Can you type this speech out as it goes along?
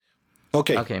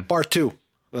Okay. Part 2.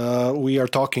 We are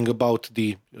talking about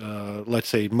the, let's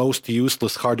say, most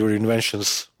useless hardware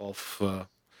inventions of,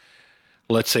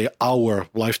 let's say, our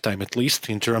lifetime, at least,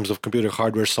 in terms of computer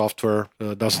hardware, software.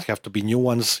 Doesn't have to be new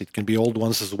ones. It can be old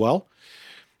ones as well.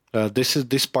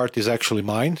 This part is actually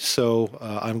mine, so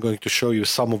I'm going to show you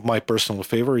some of my personal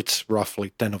favorites,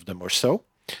 roughly 10 of them or so.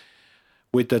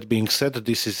 With that being said,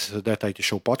 this is That IT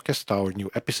Show podcast, our new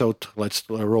episode. Let's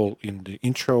roll in the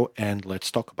intro and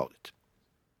let's talk about it.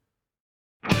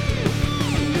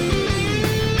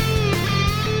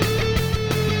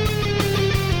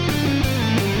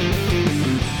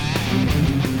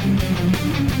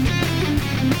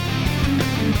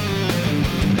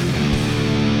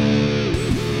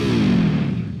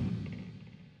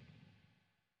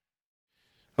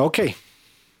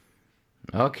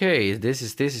 Okay, this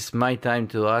is my time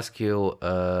to ask you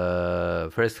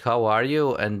first, how are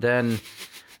you, and then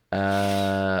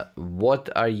what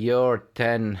are your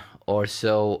 10 or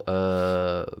so,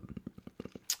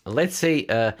 let's say,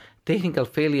 technical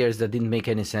failures that didn't make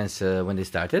any sense when they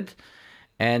started.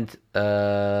 And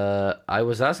I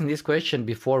was asking this question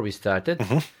before we started.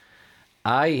 Mm-hmm.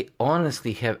 I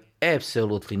honestly have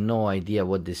absolutely no idea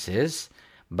what this is,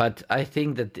 but I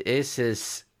think that this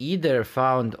is either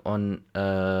found on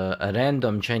a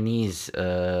random Chinese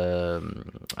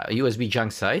USB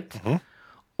junk site, mm-hmm.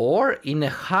 or in a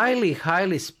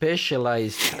highly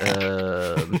specialized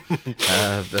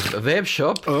web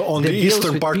shop. On the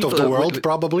eastern part of the world,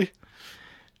 probably?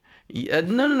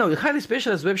 No. Highly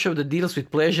specialized web shop that deals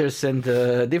with pleasures and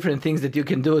different things that you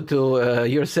can do to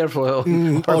yourself or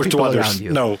to others. Around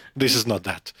you. No, this is not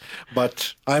that.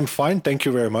 But I'm fine. Thank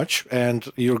you very much.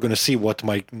 And you're going to see what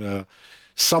my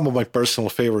some of my personal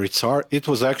favorites are. It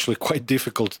was actually quite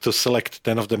difficult to select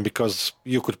 10 of them because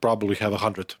you could probably have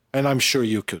 100. And I'm sure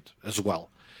you could as well.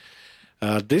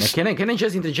 Can I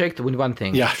just interject with one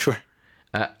thing? Yeah, sure.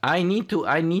 I need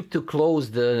to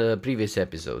close the previous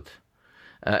episode.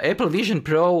 Apple Vision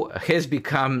Pro has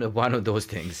become one of those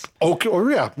things. Okay,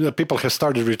 people have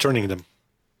started returning them.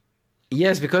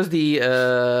 Yes, because the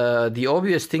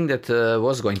obvious thing that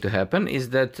was going to happen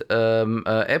is that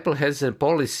Apple has a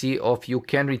policy of you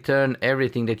can return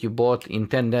everything that you bought in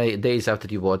 10 days after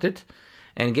you bought it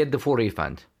and get the full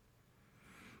refund.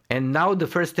 And now the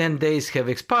first 10 days have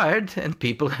expired and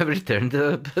people have returned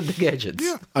the gadgets.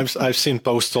 Yeah, I've seen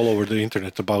posts all over the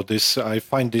internet about this. I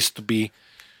find this to be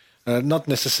not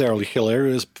necessarily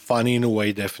hilarious, funny in a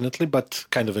way, definitely, but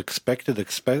kind of expected,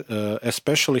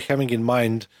 especially having in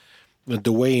mind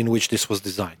the way in which this was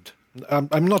designed.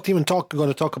 I'm not even going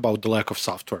to talk about the lack of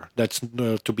software. That's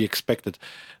to be expected.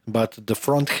 But the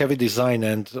front-heavy design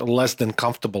and less than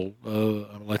comfortable,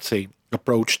 let's say,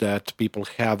 approach that people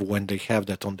have when they have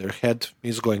that on their head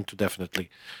is going to definitely,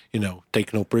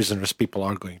 take no prisoners. People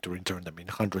are going to return them in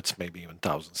hundreds, maybe even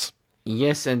thousands.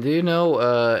 Yes, and do you know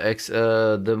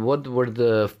what were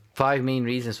the 5 main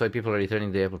reasons why people are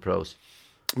returning the Apple Pros?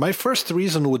 My first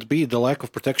reason would be the lack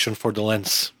of protection for the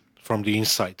lens from the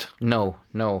inside. No.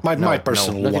 My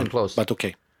personal one, close. But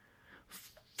okay.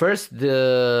 First,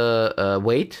 the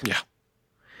weight. Yeah.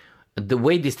 The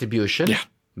weight distribution. Yeah.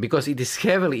 Because it is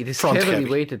heavily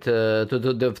weighted to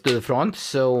the front,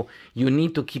 so you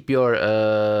need to keep your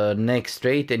neck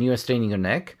straight, and you are straining your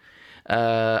neck.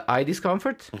 Eye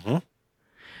discomfort. Mm-hmm.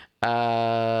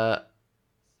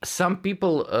 Some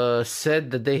people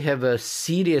said that they have a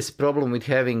serious problem with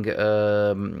having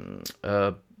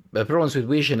problems with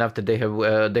vision after they have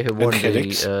worn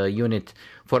the unit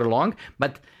for long.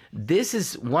 But this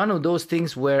is one of those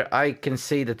things where I can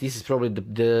say that this is probably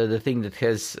the thing that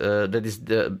has that is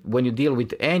when you deal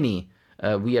with any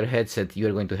VR headset, you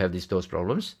are going to have those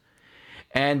problems.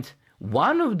 And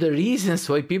one of the reasons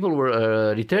why people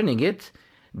were returning it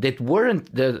that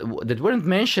weren't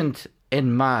mentioned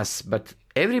en masse, but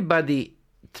everybody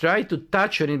tried to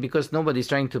touch on it because nobody's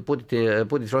trying to put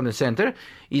it front and center,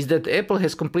 is that Apple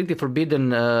has completely forbidden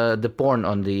the porn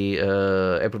on the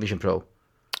Apple Vision Pro.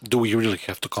 Do we really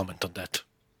have to comment on that?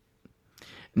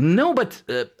 No, but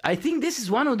I think this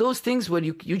is one of those things where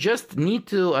you just need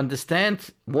to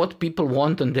understand what people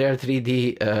want on their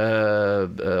 3D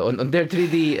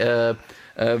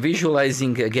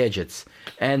visualizing gadgets,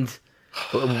 and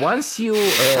once you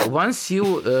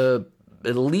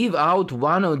leave out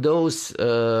one of those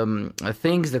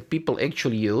things that people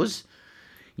actually use,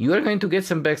 you are going to get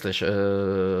some backslash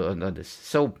on this.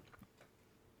 So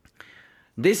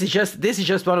this is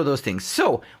just one of those things.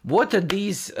 So what are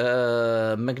these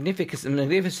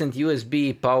magnificent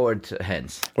USB powered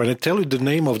hands? When I tell you the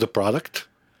name of the product,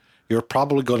 you're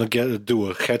probably going to do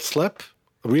a head slap,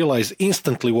 realize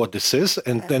instantly what this is,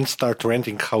 and then start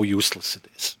ranting how useless it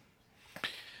is.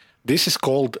 This is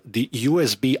called the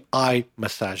USB eye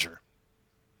massager.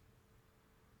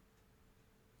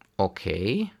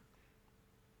 Okay.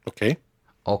 Okay.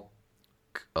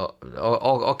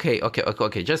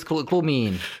 Okay. Just clue me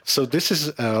in. So this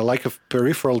is like a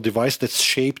peripheral device that's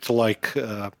shaped like,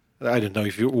 I don't know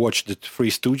if you watched the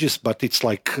Three Stooges, but it's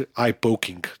like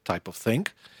eye-poking type of thing.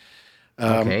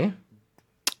 Okay.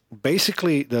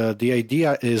 Basically, the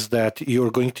idea is that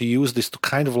you're going to use this to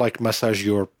kind of like massage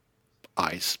your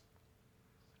eyes,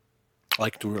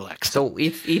 like to relax them. So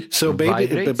it So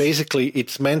vibrates? basically,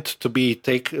 it's meant to be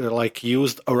like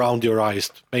used around your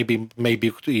eyes. Maybe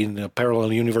in a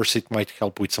parallel universe, it might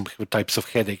help with some types of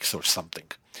headaches or something.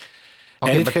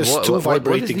 Okay, And it has two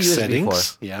vibrating what is the USB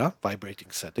settings. for? Yeah,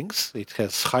 vibrating settings. It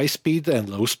has high speed and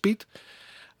low speed.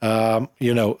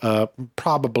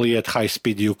 Probably at high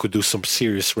speed you could do some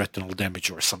serious retinal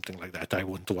damage or something like that. I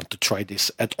wouldn't want to try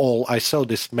this at all. I saw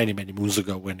this many moons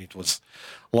ago when it was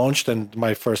launched, and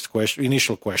my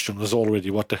initial question was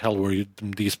already, what the hell were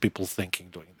these people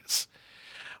thinking doing this?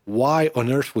 Why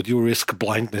on earth would you risk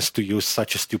blindness to use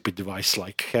such a stupid device,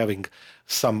 like having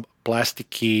some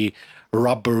plasticky,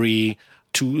 rubbery,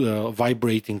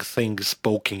 vibrating things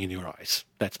poking in your eyes?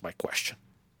 That's my question.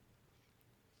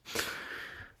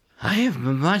 I have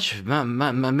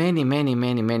many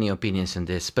opinions on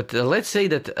this, but let's say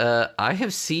that I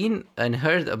have seen and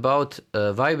heard about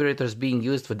vibrators being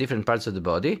used for different parts of the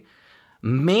body,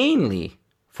 mainly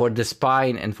for the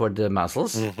spine and for the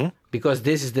muscles, because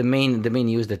this is the main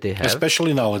use that they have.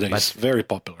 Especially nowadays, very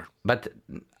popular. But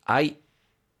I,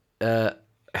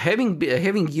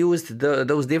 having used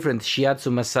those different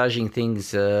shiatsu massaging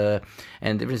things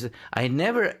and different, I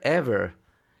never ever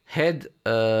had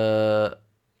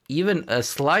even a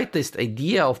slightest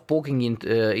idea of poking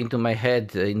into my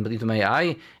head, into my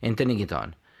eye, and turning it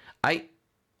on. I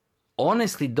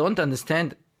honestly don't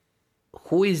understand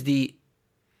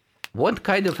what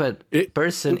kind of a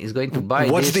person is going to buy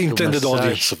this. What's the intended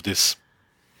audience of this?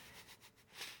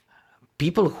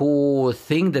 People who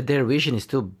think that their vision is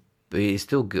too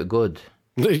good.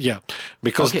 Yeah,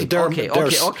 because there are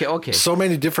so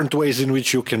many different ways in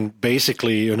which you can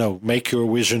basically, make your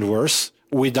vision worse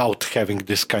without having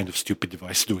this kind of stupid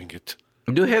device doing it.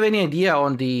 Do you have any idea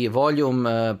on the volume,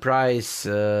 price?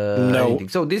 No. Anything?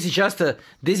 So this is just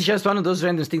one of those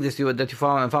random things that you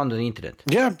found on the internet.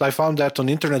 Yeah, I found that on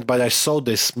the internet, but I saw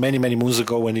this many moons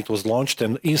ago when it was launched,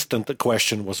 and instant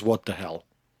question was, what the hell?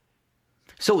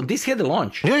 So this had a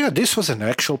launch. Yeah, this was an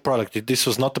actual product. This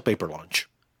was not a paper launch.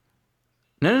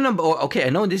 No. Okay, I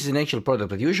know this is an actual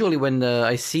product, but usually when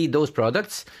I see those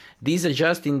products, these are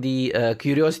just in the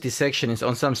curiosity section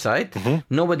on some site.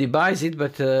 Nobody buys it,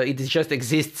 but it just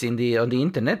exists on the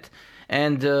internet,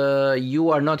 and you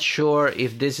are not sure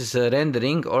if this is a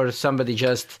rendering or somebody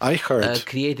just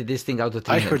created this thing out of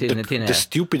thin air. I heard the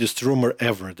stupidest rumor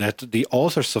ever, that the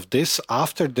authors of this,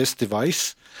 after this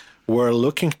device, were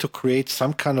looking to create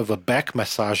some kind of a back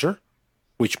massager,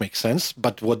 which makes sense,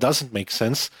 but what doesn't make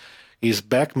sense is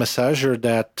back massager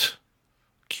that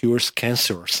cures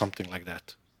cancer or something like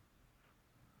that.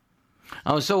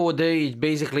 Oh, so they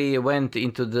basically went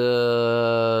into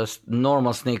the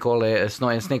normal snake oil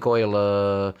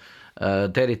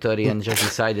territory and just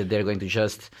decided they're going to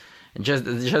just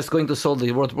going to solve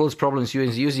the world's problems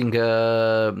using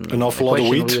an awful lot of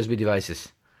weed USB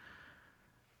devices.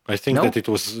 I think that it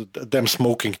was them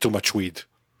smoking too much weed.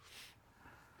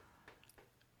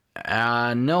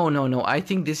 No. I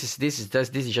think this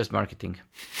is just marketing.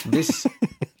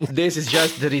 This is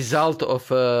just the result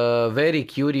of a very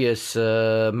curious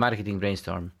marketing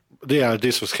brainstorm. Yeah,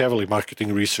 this was heavily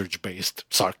marketing research based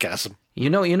sarcasm. You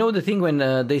know the thing when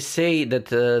they say that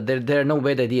there are no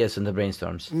bad ideas in the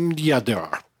brainstorms. Yeah, there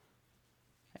are.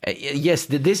 Yes,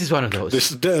 this is one of those.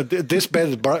 This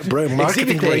bad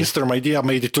marketing brainstorm idea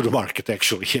made it to the market.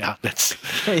 Actually, yeah, that's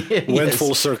went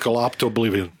full circle up to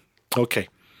oblivion. Okay.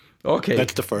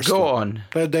 That's the first one. Go on.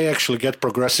 They actually get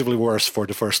progressively worse for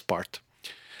the first part.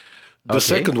 The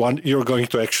second one you're going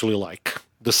to actually like.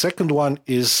 The second one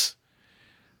is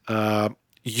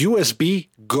USB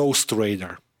Ghost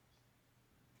Radar.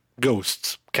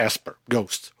 Ghosts. Casper.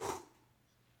 Ghosts.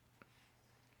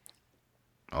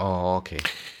 Oh, okay.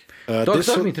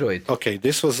 Talk me through it. Okay,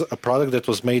 this was a product that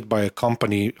was made by a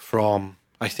company from,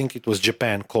 I think it was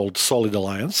Japan, called Solid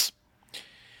Alliance.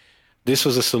 This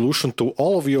was a solution to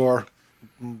all of your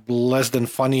less than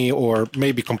funny or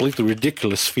maybe completely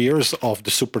ridiculous fears of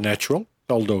the supernatural,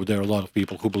 although there are a lot of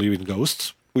people who believe in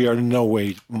ghosts. We are in no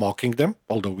way mocking them,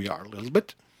 although we are a little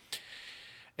bit.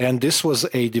 And this was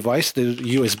a device, the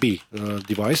USB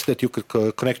device that you could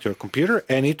connect to your computer,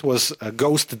 and it was a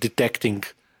ghost detecting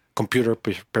computer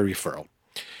peripheral.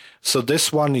 So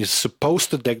this one is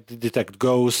supposed to detect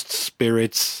ghosts,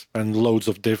 spirits, and loads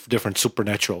of different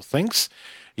supernatural things.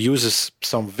 Uses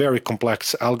some very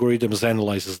complex algorithms,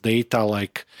 analyzes data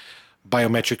like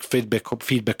biometric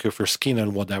feedback of your skin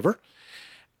and whatever.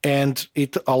 And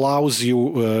it allows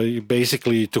you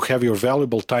basically to have your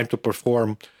valuable time to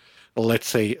perform, let's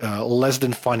say, less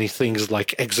than funny things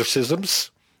like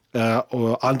exorcisms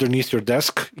or underneath your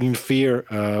desk in fear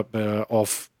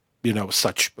of,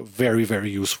 such very,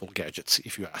 very useful gadgets,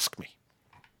 if you ask me.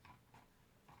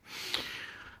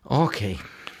 Okay.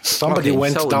 Somebody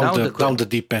went down the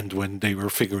deep end when they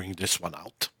were figuring this one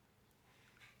out.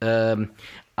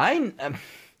 I'm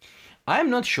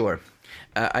not sure.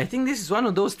 I think this is one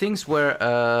of those things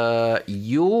where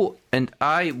you and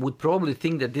I would probably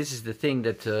think that this is the thing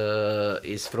that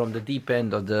is from the deep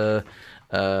end of the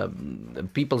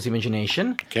people's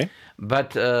imagination. Okay.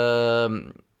 But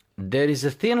there is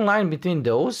a thin line between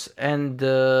those and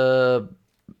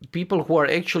people who are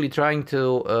actually trying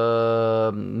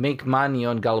to make money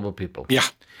on gullible people. Yeah.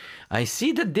 I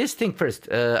see that this thing first.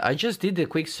 I just did a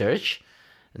quick search.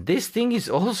 This thing is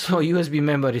also a USB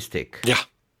memory stick. Yeah.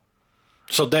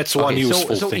 So that's one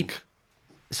useful thing.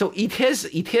 It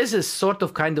has a sort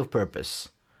of kind of purpose.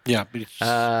 Yeah.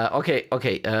 Okay.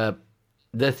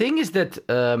 The thing is that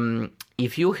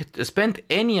if you spend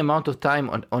any amount of time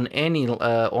on any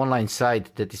online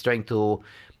site that is trying to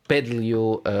peddle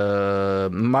you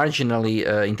marginally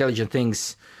intelligent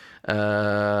things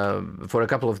for a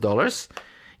couple of dollars,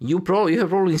 you have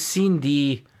probably seen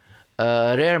the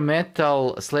rare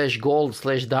metal /gold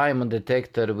 /diamond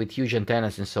detector with huge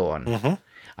antennas and so on. Mm-hmm.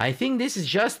 I think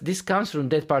this comes from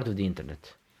that part of the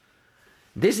internet.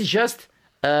 This is just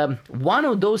one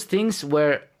of those things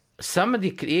where somebody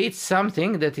creates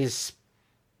something that is,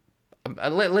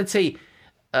 let's say,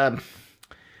 I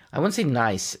won't say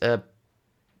nice.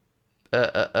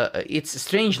 It's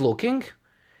strange looking.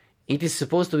 It is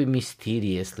supposed to be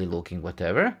mysteriously looking,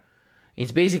 whatever.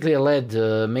 It's basically a LED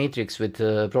matrix with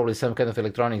probably some kind of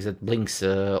electronics that blinks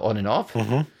on and off.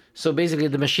 Mm-hmm. So basically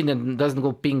the machine that doesn't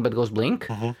go ping but goes blink.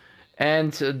 Mm-hmm.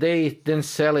 And they then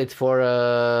sell it for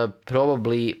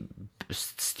probably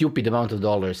stupid amount of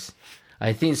dollars.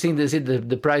 I think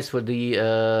the price for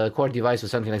the core device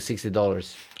was something like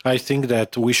 $60. I think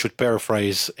that we should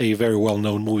paraphrase a very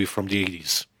well-known movie from the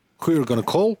 80s. Who you're going to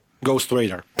call? Ghost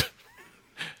Radar.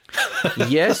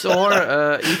 Yes, or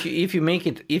if you make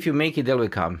it, they'll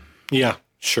come. Yeah,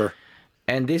 sure.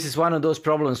 And this is one of those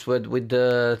problems with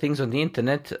the things on the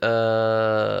internet.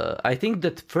 I think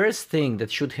that first thing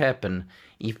that should happen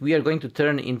if we are going to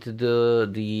turn into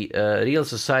the real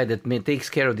society that takes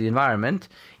care of the environment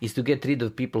is to get rid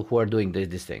of people who are doing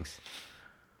these things.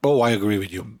 Oh, I agree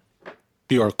with you.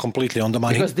 You are completely on the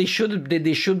money. Because they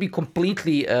should be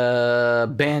completely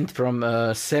banned from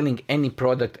selling any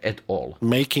product at all.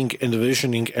 Making,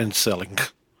 envisioning, and selling.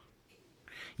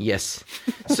 Yes.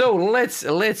 So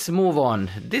let's move on.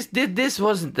 This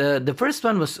was the first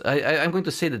one was I'm going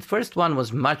to say that the first one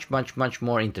was much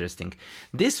more interesting.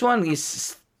 This one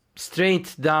is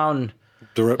straight down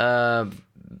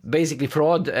basically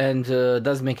fraud and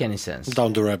doesn't make any sense.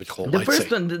 Down the rabbit hole.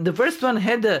 The first one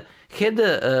had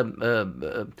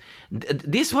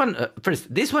this one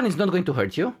first. This one is not going to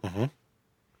hurt you. Mm-hmm.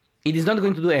 It is not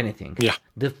going to do anything. Yeah.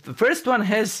 The first one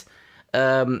has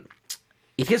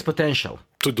it has potential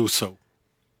to do so.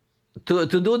 To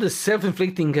do the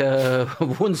self-inflicting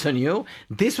wounds on you.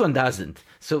 This one doesn't.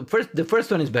 So the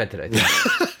first one is better, I think.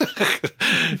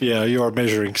 Yeah, your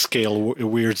measuring scale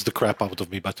weirds the crap out of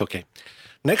me, but okay.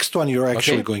 Next one you're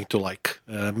actually going to like.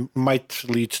 Might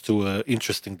lead to an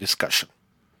interesting discussion.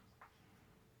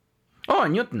 Oh,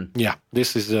 Newton. Yeah,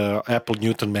 this is Apple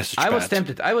Newton message pad.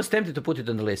 I was tempted to put it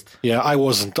on the list. Yeah, I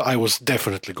wasn't. I was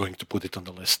definitely going to put it on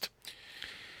the list.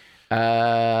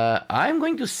 I'm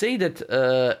going to say that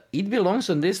it belongs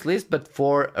on this list, but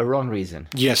for a wrong reason.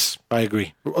 Yes, I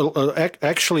agree.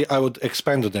 Actually, I would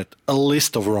expand on that. A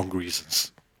list of wrong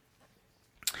reasons.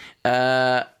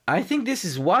 I think this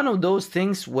is one of those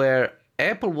things where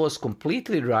Apple was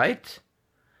completely right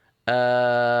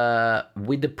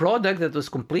with the product that was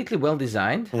completely well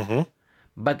designed, mm-hmm.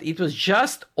 but it was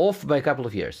just off by a couple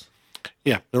of years.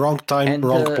 Yeah, the wrong time, and,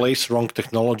 wrong place, wrong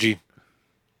technology.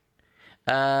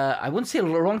 I wouldn't say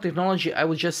wrong technology. I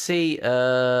would just say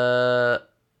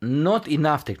not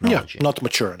enough technology. Yeah, not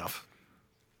mature enough.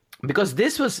 Because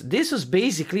this was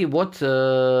basically what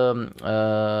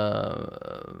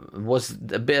was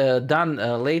done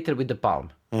later with the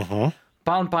Palm. Mm-hmm.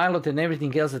 Palm Pilot and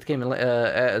everything else that came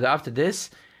after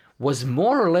this was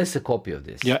more or less a copy of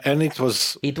this. Yeah, and it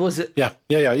was It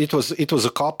was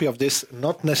a copy of this,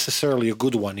 not necessarily a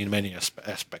good one in many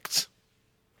aspects.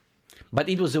 But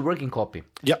it was a working copy.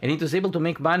 Yeah. And it was able to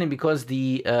make money because the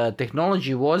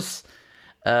technology was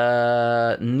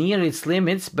near its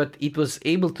limits, but it was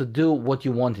able to do what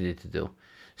you wanted it to do.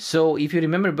 So if you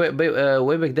remember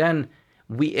way back then,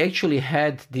 we actually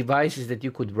had devices that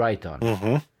you could write on.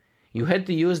 Mm-hmm. You had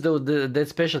to use that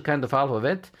special kind of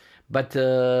alphabet, but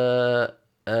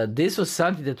this was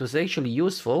something that was actually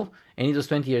useful, and it was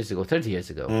 20 years ago, 30 years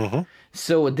ago. Mm-hmm.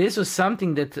 So this was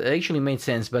something that actually made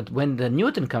sense, but when the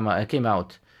Newton came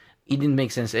out, it didn't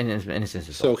make sense any sense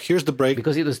at all. So here's the break.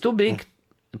 Because it was too big,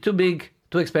 too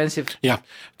expensive. Yeah,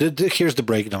 here's the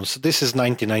breakdown. So this is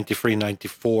 1993,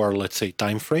 94, let's say,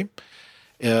 time frame.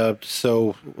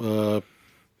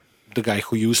 The guy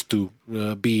who used to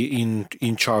be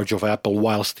in charge of Apple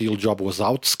while Steve Jobs was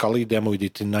out, Scully, demoed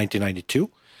it in 1992.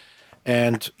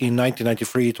 And in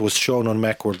 1993, it was shown on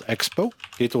Macworld Expo.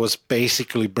 It was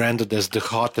basically branded as the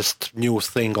hottest new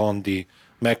thing on the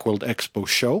Macworld Expo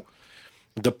show.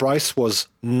 The price was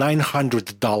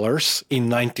 $900 in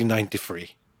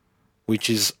 1993, which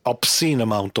is obscene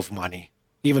amount of money,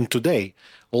 even today,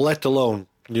 let alone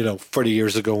 30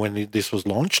 years ago when this was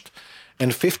launched.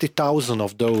 And 50,000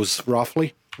 of those,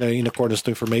 roughly, in accordance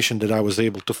to information that I was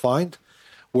able to find,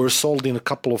 were sold in a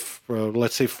couple of,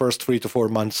 let's say, first 3 to 4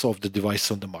 months of the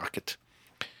device on the market.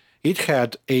 It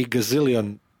had a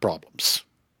gazillion problems,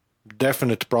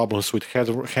 definite problems with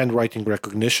handwriting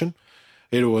recognition.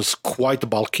 It was quite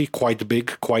bulky, quite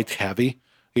big, quite heavy.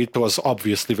 It was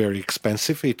obviously very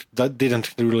expensive. It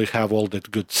didn't really have all that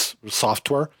good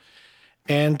software.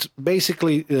 And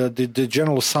basically, the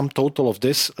general sum total of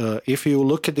this, if you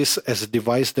look at this as a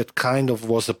device that kind of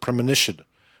was a premonition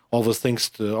of things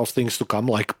to come,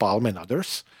 like Palm and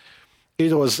others,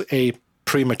 it was a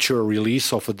premature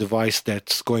release of a device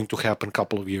that's going to happen a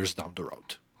couple of years down the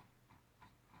road.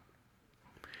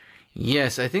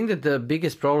 Yes, I think that the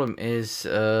biggest problem is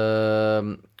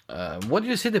what did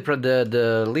you say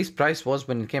the least price was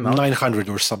when it came out? $900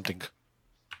 or something.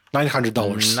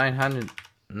 $900.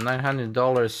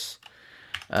 $900.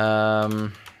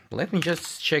 Let me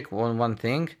just check one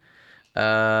thing.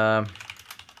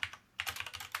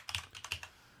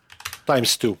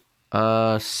 Times 2.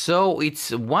 So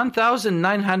it's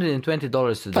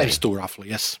 $1,920 today. Times 2, roughly,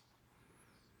 yes.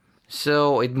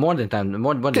 So it's more than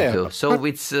two. So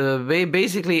it's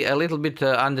basically a little bit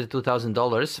under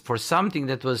 $2,000 for something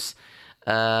that was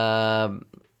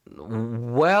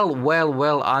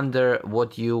well under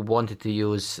what you wanted to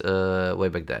use way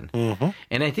back then. Mm-hmm.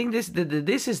 And I think this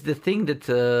is the thing that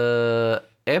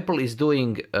Apple is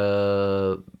doing.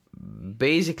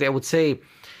 Basically, I would say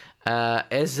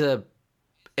as a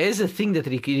thing that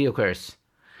reoccurs.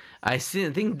 I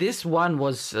think this one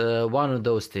was one of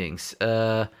those things.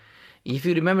 If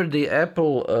you remember the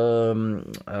Apple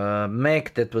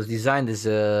Mac that was designed as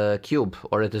a cube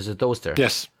or as a toaster.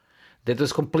 Yes. That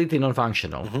was completely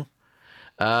non-functional.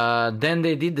 Mm-hmm. Then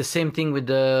they did the same thing with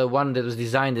the one that was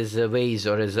designed as a vase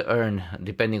or as an urn,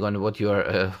 depending on what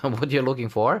you're looking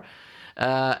for.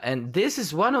 And this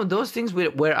is one of those things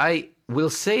where I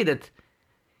will say that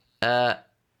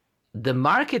the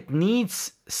market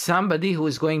needs somebody who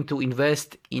is going to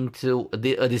invest into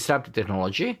a disruptive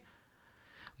technology.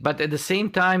 But at the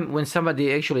same time, when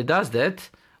somebody actually does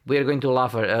that, we are going to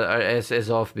laugh as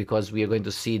off because we are going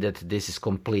to see that this is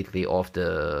completely off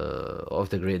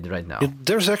the grid right now.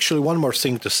 There's actually one more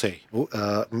thing to say.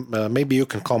 Maybe you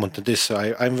can comment on this.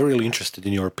 I'm really interested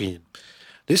in your opinion.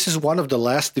 This is one of the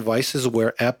last devices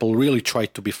where Apple really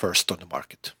tried to be first on the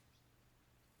market.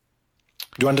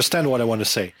 Do you understand what I want to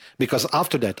say? Because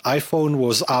after that, iPhone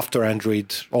was after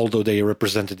Android, although they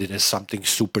represented it as something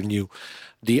super new.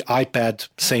 The iPad,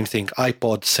 same thing.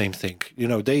 iPod, same thing.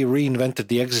 They reinvented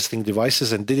the existing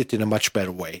devices and did it in a much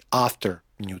better way after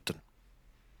Newton.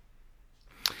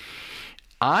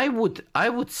 I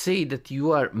would say that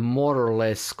you are more or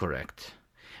less correct.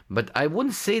 But I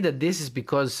wouldn't say that this is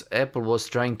because Apple was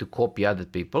trying to copy other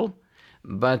people.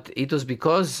 But it was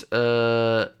because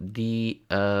the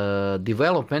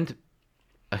development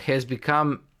has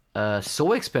become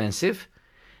so expensive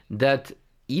that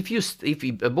if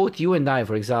both you and I,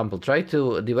 for example, try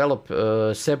to develop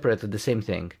separately the same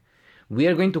thing, we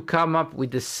are going to come up with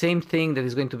the same thing that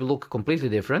is going to look completely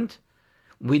different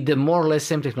with the more or less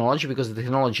same technology, because the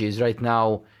technology is right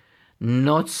now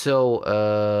not so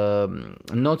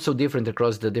different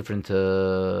across the different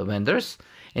vendors.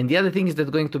 And the other thing is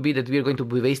that we are going to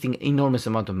be wasting enormous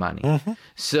amount of money. Mm-hmm.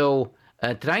 So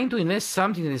trying to invest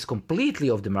something that is completely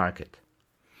off the market,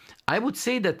 I would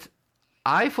say that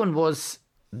iPhone was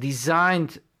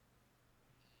designed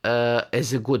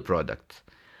as a good product.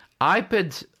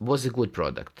 iPad was a good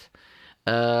product.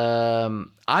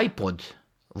 iPod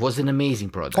was an amazing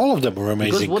product. All of them were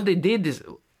amazing. Because what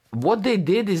they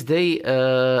did is they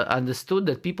understood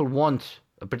that people want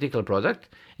a particular product,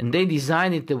 and they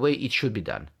designed it the way it should be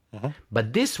done.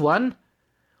 But this one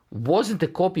wasn't a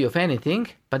copy of anything,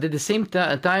 but at the same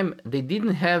time, they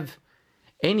didn't have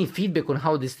any feedback on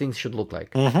how these things should look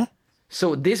like.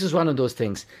 So this is one of those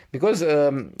things. Because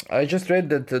I just read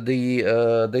that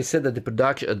they said that the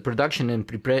production and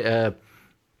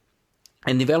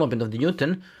development of the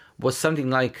Newton was something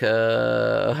like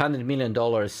 $100 million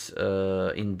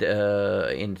in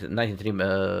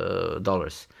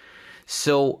 $93.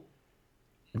 So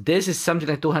this is something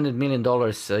like $200 million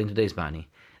in today's money.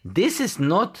 This is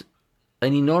not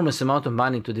an enormous amount of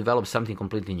money to develop something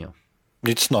completely new.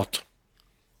 It's not.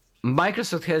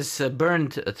 Microsoft has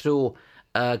burned through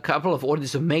a couple of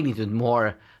orders of magnitude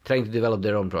more trying to develop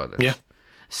their own products. Yeah.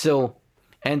 So,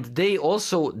 and they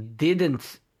also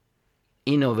didn't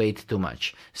innovate too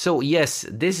much. So yes,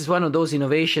 this is one of those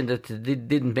innovations that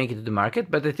didn't make it to the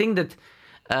market. But I think that,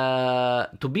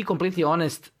 to be completely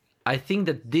honest, I think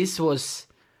that this was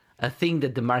a thing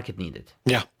that the market needed.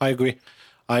 Yeah, I agree.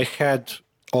 I had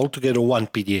altogether one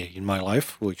PDA in my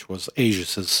life, which was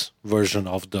Asus's version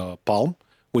of the Palm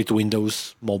with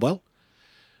Windows Mobile.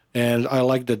 And I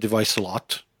liked the device a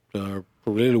lot.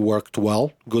 Really worked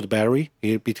well, good battery.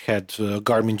 It had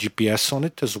Garmin GPS on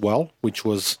it as well, which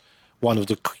was one of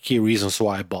the key reasons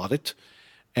why I bought it.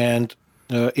 And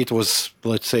it was,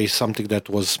 let's say, something that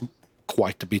was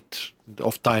quite a bit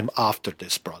of time after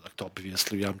this product.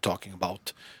 Obviously, I'm talking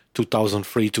about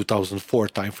 2003, 2004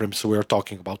 timeframe, so we're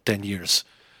talking about 10 years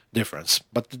difference.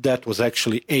 But that was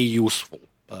actually a useful,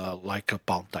 like a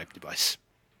Palm type device.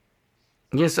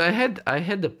 Yes, I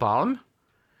had the Palm.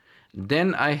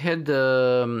 Then I had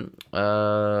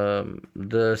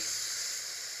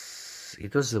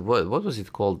it was what was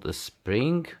it called? The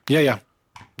Spring? Yeah.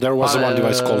 There was one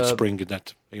device called Spring in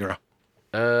that era.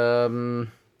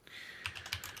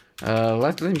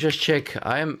 Let me just check.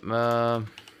 I'm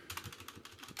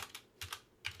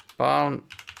Palm.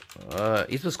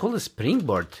 It was called a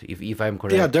Springboard, if I'm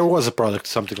correct. Yeah, there was a product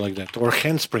something like that, or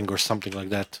Handspring or something like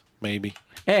that, maybe.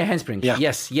 Handspring. Yeah.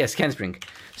 Yes, Handspring.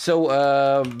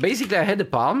 So basically, I had the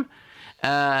Palm,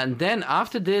 and then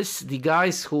after this, the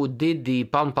guys who did the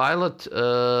Palm Pilot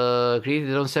created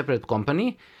their own separate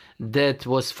company that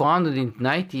was founded in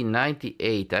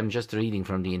 1998. I'm just reading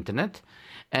from the internet.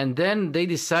 And then they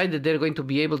decided they're going to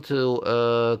be able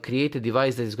to create a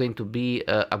device that is going to be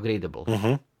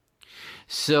upgradable.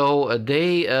 So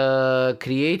they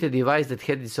created a device that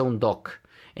had its own dock.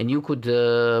 And you could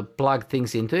plug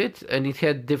things into it, and it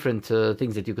had different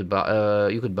things that you could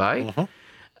buy.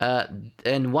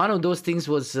 And one of those things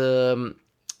was GSM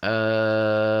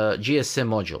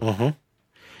module.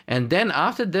 And then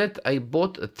after that, I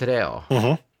bought a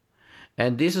Treo.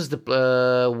 And this is the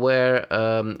where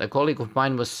a colleague of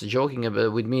mine was joking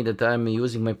with me that I'm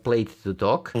using my plate to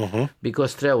talk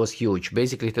because Treo was huge.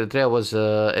 Basically, the Treo was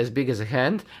as big as a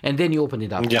hand, and then you open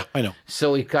it up. Yeah, I know.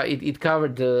 So it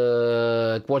covered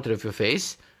a quarter of your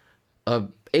face,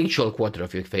 actual quarter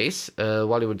of your face,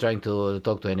 while you were trying to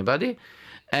talk to anybody.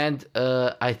 And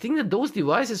I think that those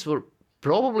devices were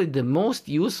probably the most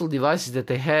useful devices that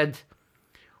they had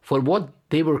for what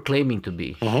they were claiming to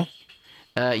be.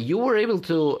 You were able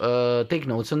to take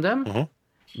notes on them.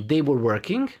 They were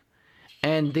working,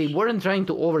 and they weren't trying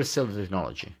to oversell the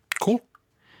technology. Cool.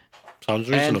 Sounds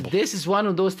reasonable. And this is one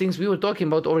of those things we were talking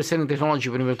about overselling technology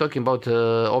when we were talking about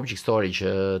object storage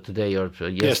today or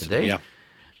yesterday.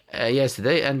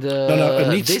 Yesterday, and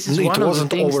this is one it wasn't of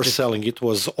the things overselling. It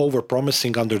was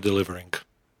overpromising, under-delivering.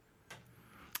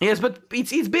 Yes, but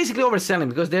it's basically overselling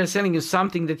because they're selling you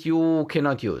something that you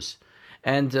cannot use.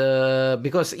 And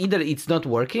because either it's not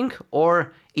working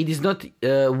or it is not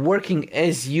working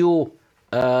as you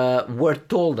were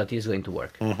told that it's going to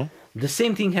work. The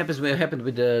same thing happened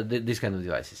with these kind of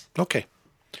devices. Okay.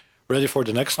 Ready for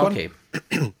the next one? Okay.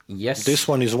 Yes. This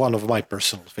one is one of my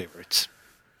personal favorites.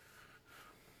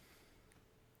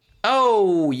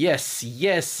 Oh, yes.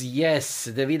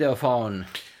 The video phone.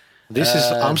 This is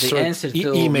the answer to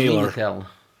emailer.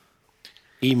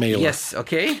 Emailer. Yes,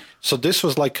 okay. So this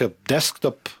was like a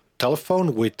desktop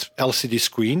telephone with LCD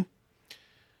screen.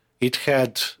 It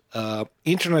had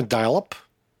internet dial-up.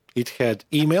 It had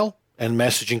email and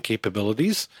messaging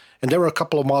capabilities. And there were a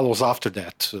couple of models after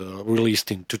that released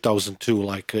in 2002,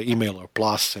 like Emailer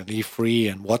Plus and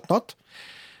E3 and whatnot.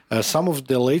 Some of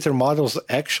the later models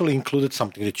actually included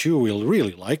something that you will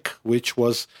really like, which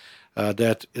was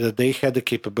that they had the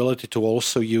capability to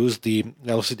also use the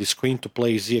LCD screen to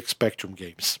play ZX Spectrum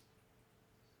games.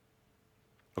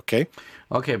 Okay.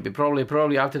 Okay, but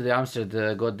probably after the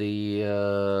Amstrad got the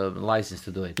license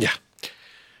to do it. Yeah.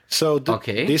 So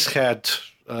this had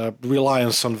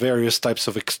reliance on various types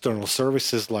of external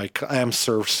services like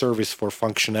AmServe service for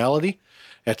functionality,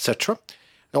 etc.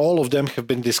 All of them have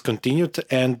been discontinued,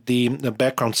 and the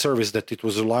background service that it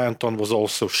was reliant on was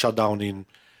also shut down in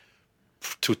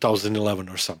 2011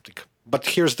 or something. But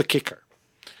here's the kicker.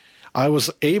 I was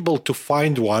able to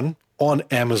find one on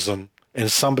Amazon, and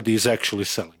somebody is actually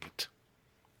selling it.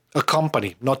 A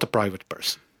company, not a private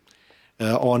person,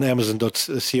 on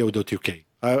amazon.co.uk.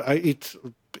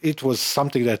 It was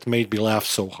something that made me laugh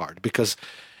so hard, because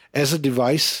as a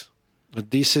device,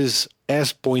 this is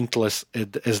as pointless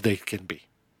as they can be.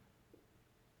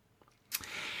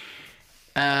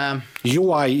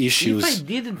 UI issues,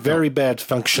 very bad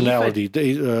functionality.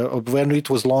 When it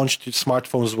was launched,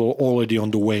 smartphones were already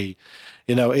on the way.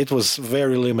 It was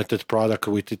very limited product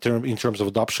in terms of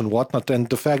adoption, whatnot, and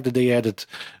the fact that they added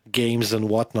games and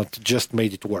whatnot just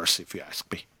made it worse, if you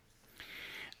ask me.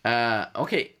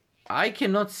 Okay, I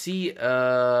cannot see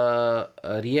a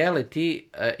reality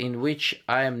in which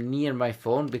I am near my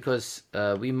phone, because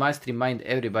we must remind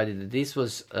everybody that this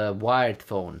was a wired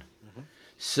phone.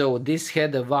 So this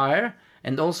had a wire,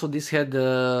 and also this had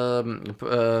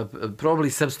probably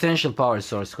substantial power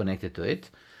source connected to it.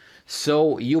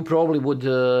 So you probably would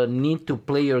need to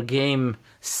play your game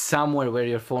somewhere where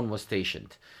your phone was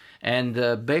stationed. And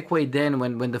back way then,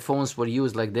 when the phones were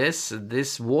used like this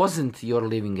wasn't your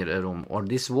living room, or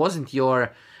this wasn't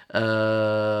your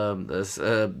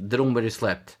the room where you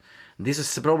slept. This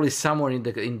is probably somewhere in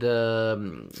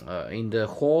the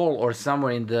hall, or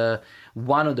somewhere in the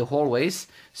one of the hallways.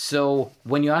 So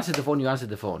when you answer the phone, you answer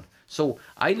the phone. So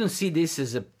I don't see this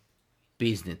as a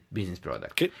business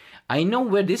product. Okay. I know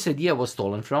where this idea was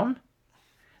stolen from.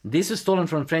 This was stolen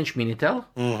from French Minitel,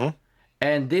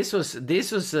 and this was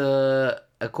a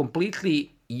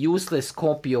completely useless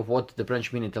copy of what the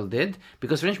French Minitel did,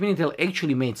 because French Minitel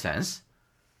actually made sense.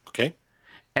 Okay.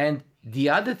 And the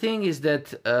other thing is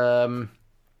that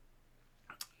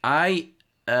I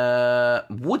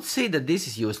would say that this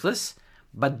is useless,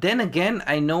 but then again,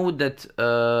 I know that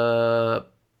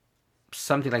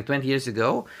something like 20 years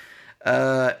ago,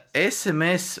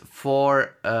 SMS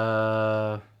for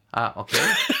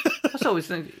okay. So it's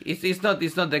not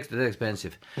that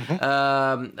expensive.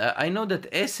 I know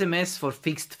that SMS for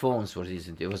fixed phones was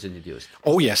introduced.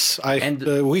 Oh yes,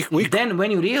 Then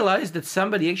when you realize that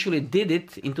somebody actually did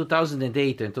it in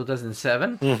 2008 and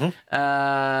 2007,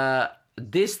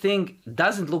 this thing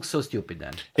doesn't look so stupid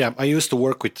then. Yeah, I used to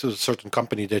work with a certain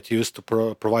company that used to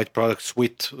provide products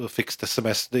with fixed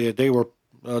SMS. They were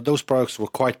those products were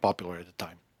quite popular at the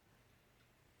time.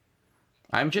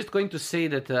 I'm just going to say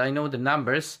that I know the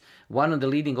numbers. One of the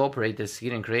leading operators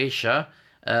here in Croatia,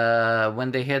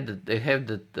 when they have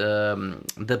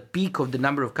the peak of the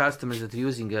number of customers that are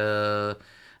using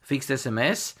fixed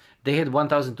SMS, they had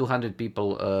 1,200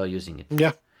 people using it.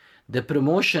 Yeah. The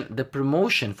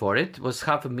promotion for it was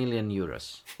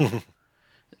 €500,000.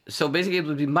 So basically, it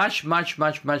would be much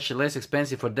less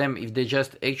expensive for them if they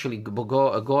just actually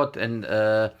got and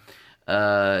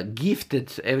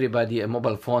gifted everybody a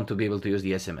mobile phone to be able to use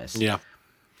the SMS. Yeah.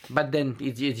 But then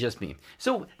it's just me.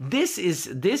 So this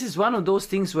is one of those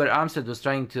things where Amstrad was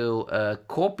trying to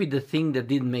copy the thing that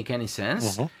didn't make any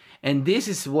sense, and this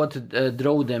is what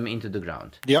drove them into the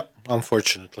ground. Yeah,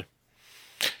 unfortunately.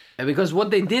 Because what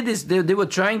they did is they were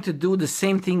trying to do the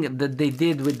same thing that they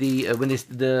did with when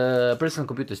the personal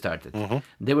computer started.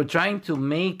 They were trying to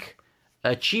make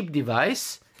a cheap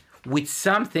device with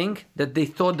something that they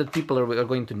thought that people are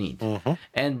going to need.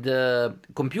 And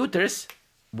computers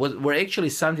were actually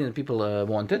something that people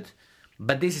wanted,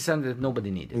 but this is something that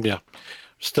nobody needed. Yeah.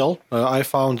 Still, I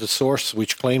found a source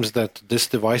which claims that this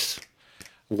device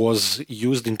was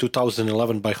used in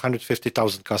 2011 by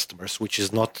 150,000 customers, which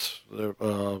is not,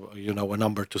 a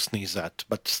number to sneeze at.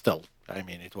 But still, I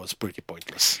mean, it was pretty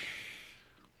pointless.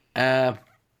 I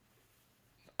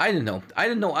don't know.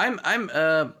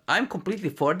 I'm completely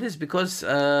for this, because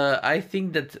I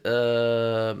think that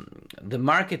the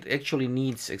market actually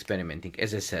needs experimenting,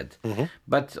 as I said.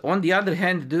 But on the other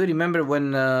hand, do you remember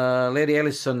when Larry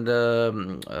Ellison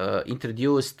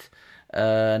introduced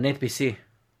NetPC?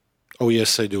 Oh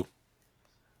yes, I do.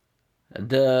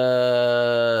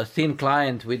 The thin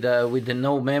client with the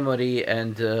no memory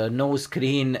and no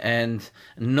screen and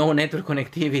no network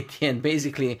connectivity, and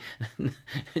basically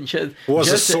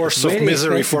was a source of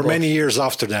misery for many years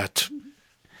after that.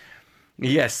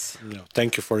 Yes.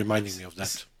 Thank you for reminding me of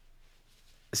that.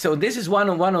 So this is one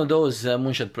of those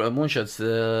moonshots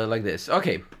like this.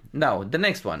 Okay, now the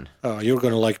next one. You're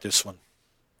gonna like this one.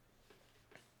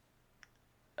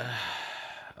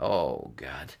 Oh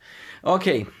God.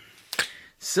 Okay.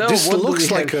 So this what looks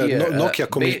do we like have a here? Nokia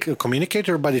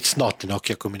communicator, but it's not a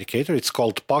Nokia communicator. It's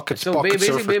called Pocket Surfer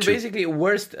 2. Basically,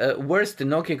 worst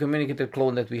Nokia communicator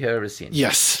clone that we have ever seen.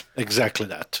 Yes, exactly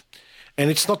that.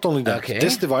 And it's not only that. Okay.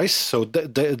 This device, so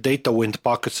the Data Wind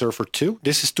Pocket Surfer 2,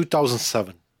 this is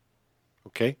 2007.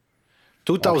 Okay?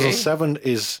 2007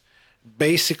 is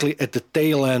basically at the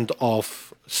tail end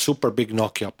of super big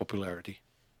Nokia popularity.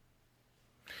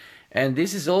 And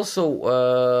this is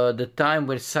also the time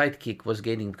where Sidekick was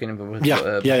gaining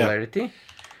popularity.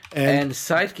 And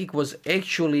Sidekick was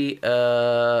actually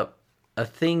a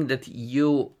thing that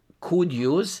you could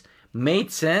use,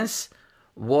 made sense,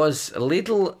 was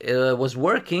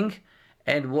working,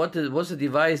 and was a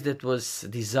device that was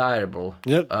desirable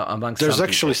amongst There's some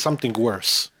actually people. something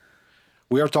worse.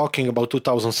 We are talking about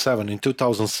 2007. In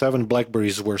 2007,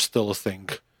 Blackberries were still a thing.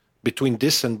 Between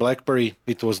this and BlackBerry,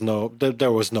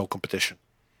 there was no competition.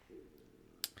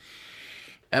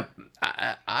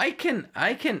 I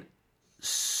can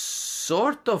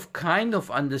sort of kind of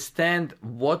understand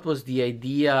what was the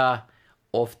idea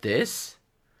of this,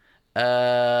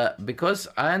 because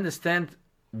I understand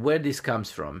where this comes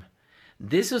from.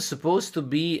 This was supposed to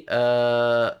be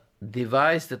a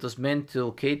device that was meant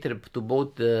to cater to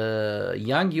both the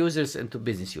young users and to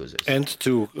business users. And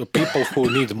to people who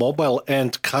need mobile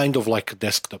and kind of like a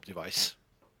desktop device.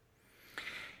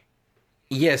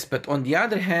 Yes, but on the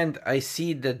other hand, I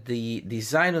see that the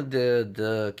design of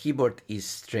the keyboard is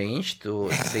strange,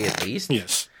 to say at least.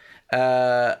 Yes.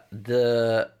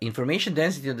 The information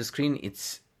density on the screen,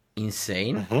 it's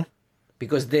insane. Mm-hmm.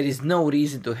 Because there is no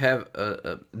reason to have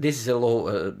this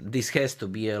has to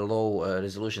be a low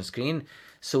resolution screen,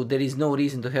 so there is no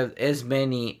reason to have as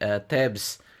many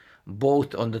tabs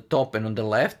both on the top and on the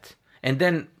left, and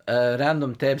then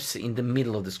random tabs in the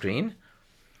middle of the screen.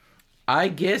 I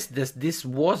guess that this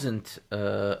wasn't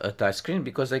a touch screen,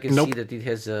 because I can see that it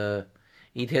has a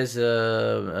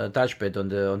touchpad on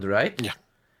the right. Yeah.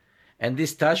 And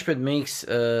this touchpad makes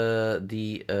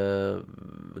the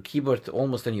keyboard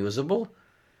almost unusable.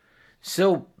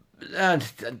 So, I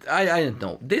don't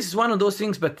know. This is one of those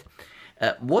things, but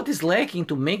what is lacking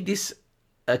to make this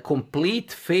a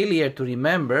complete failure to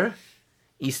remember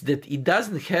is that it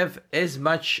doesn't have as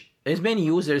many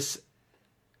users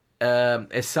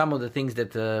as some of the things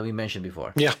that we mentioned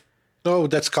before. Yeah. Oh,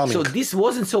 that's coming. So this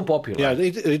wasn't so popular. Yeah,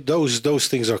 those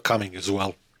things are coming as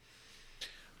well.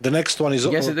 The next one is...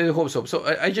 Yes, I hope so. So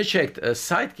I just checked.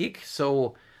 Sidekick,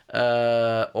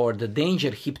 or the Danger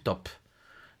Hip Top,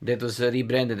 that was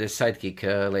rebranded as Sidekick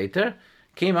later,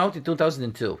 came out in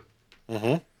 2002.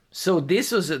 Mm-hmm. So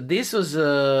this was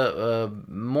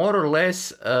more or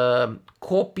less a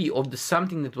copy of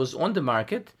something that was on the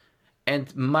market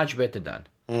and much better done.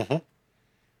 Mm-hmm.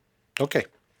 Okay.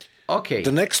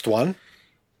 The next one...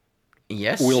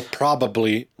 Yes. Will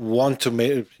probably want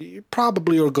to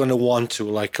probably you're going to want to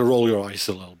like roll your eyes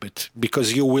a little bit,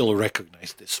 because you will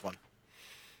recognize this one.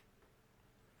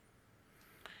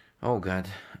 Oh God.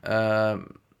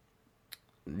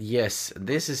 Yes,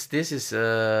 this is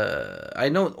I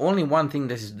know only one thing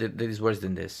that is worse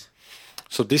than this.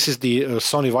 So this is the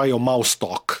Sony Vaio mouse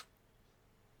talk.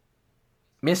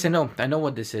 Yes, I know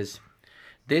what this is.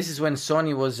 This is when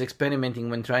Sony was experimenting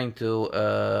when trying to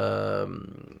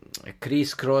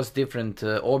crisscross different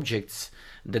objects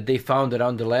that they found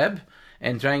around the lab,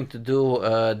 and trying to do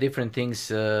different things,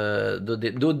 do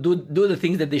the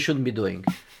things that they shouldn't be doing.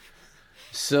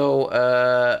 So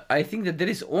I think that there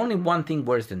is only one thing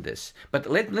worse than this. But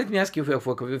let me ask you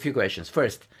a few questions.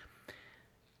 First,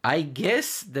 I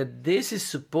guess that this is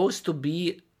supposed to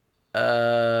be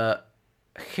a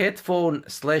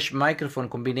headphone/microphone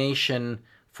combination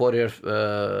for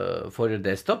your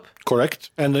desktop.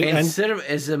 Correct. And serve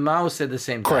as a mouse at the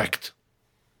same time. Correct.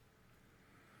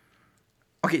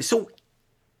 Okay, so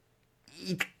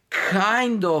it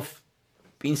kind of,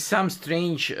 in some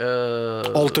strange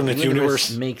alternate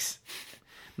universe makes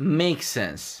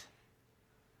sense.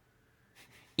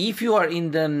 If you are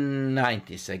in the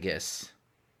 90s, I guess,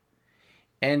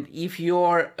 and if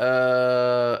your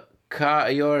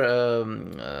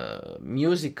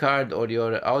music card or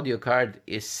your audio card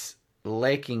is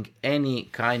lacking any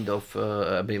kind of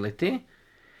ability,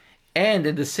 and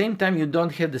at the same time you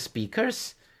don't have the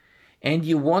speakers, and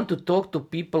you want to talk to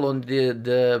people on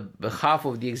the behalf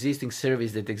of the existing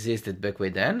service that existed back way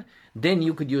then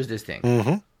you could use this thing.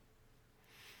 Mm-hmm.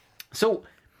 So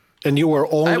And you were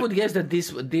only... I would guess that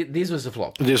this was a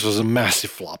flop. This was a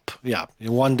massive flop. Yeah.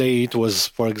 One day it was,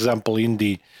 for example, in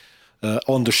the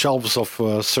on the shelves of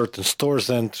certain stores,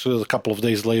 and a couple of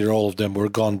days later, all of them were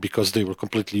gone because they were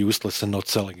completely useless and not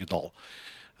selling at all.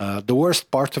 The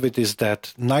worst part of it is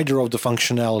that neither of the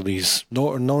functionalities,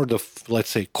 nor the, let's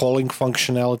say, calling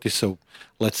functionality, so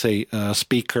let's say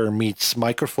speaker meets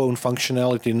microphone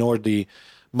functionality, nor the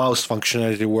mouse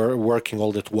functionality were working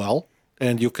all that well,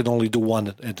 and you can only do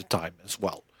one at a time as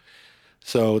well.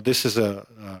 So this is the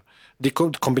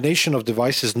combination of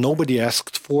devices nobody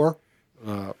asked for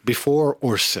before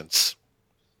or since.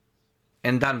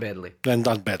 And done badly.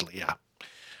 Yeah.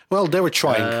 Well, they were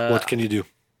trying. What can you do?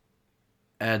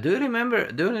 Do you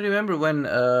remember when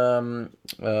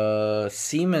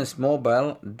Siemens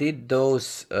Mobile did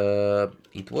those?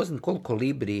 It wasn't called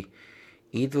Colibri.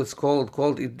 It was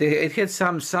called. It had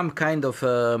some kind of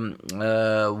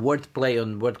word play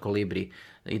on word Colibri.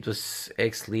 It was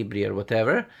Ex Libri or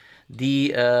whatever.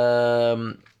 They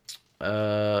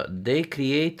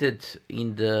created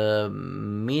in the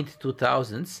mid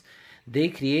 2000s. They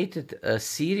created a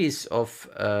series of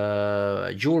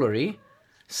jewelry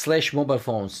 / mobile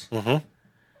phones,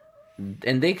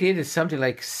 and they created something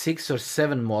like 6 or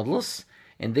 7 models,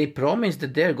 and they promised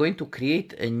that they are going to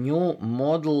create a new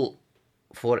model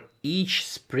for each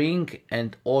spring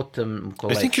and autumn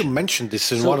collection. I think you mentioned this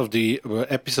in one of the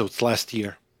episodes last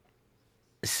year.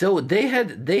 So they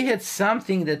had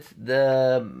something that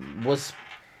was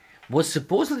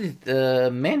supposedly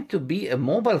meant to be a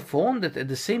mobile phone that at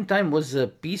the same time was a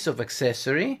piece of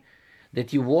accessory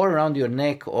that you wore around your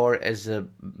neck, or as a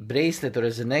bracelet, or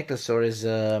as a necklace, or as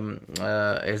a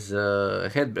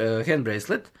hand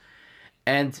bracelet,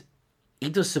 and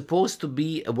it was supposed to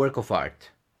be a work of art.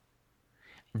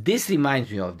 This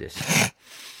reminds me of this,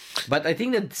 but I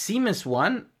think that Siemens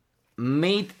one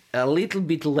made a little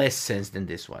bit less sense than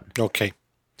this one. Okay.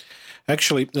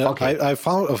 Actually, I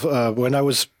found when I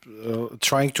was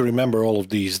trying to remember all of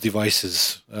these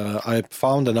devices, I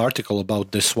found an article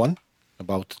about this one,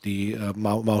 about the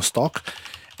mouse talk,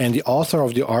 and the author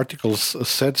of the article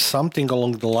said something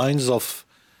along the lines of,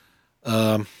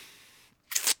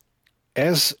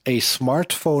 as a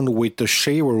smartphone with a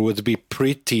shaver would be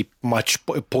pretty much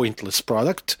a pointless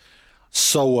product,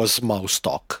 so was mouse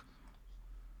talk.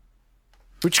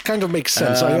 Which kind of makes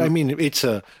sense. I mean, it's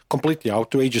a completely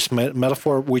outrageous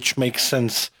metaphor, which makes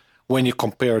sense when you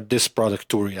compare this product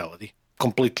to reality.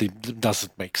 Completely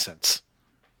doesn't make sense.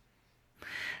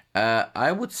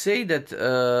 I would say that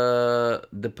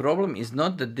the problem is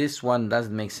not that this one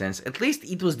doesn't make sense. At least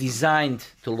it was designed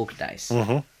to look nice.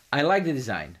 Mm-hmm. I like the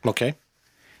design. Okay.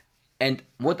 And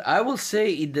what I will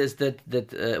say is that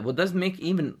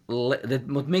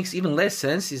what makes even less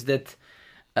sense is that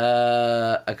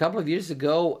a couple of years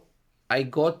ago I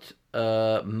got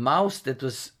a mouse that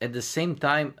was at the same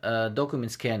time a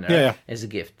document scanner as a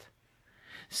gift.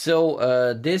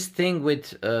 So this thing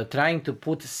with trying to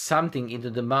put something into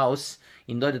the mouse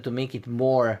in order to make it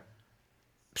more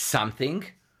something,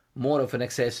 more of an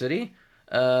accessory,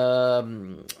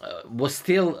 was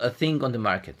still a thing on the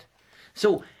market.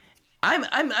 So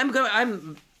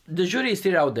the jury is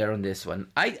still out there on this one.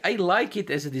 I like it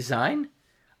as a design.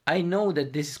 I know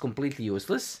that this is completely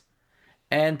useless,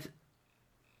 and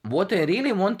what I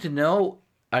really want to know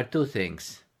are two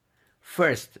things.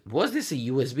 First, was this a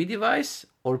USB device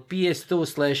or PS2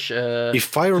 /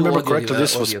 if I remember correctly,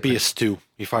 this was PS2.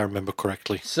 If I remember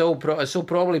correctly. So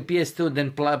probably PS2,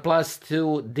 then plus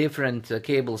 2 different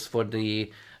cables for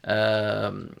the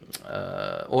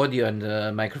audio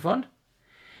and microphone.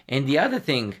 And the other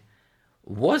thing,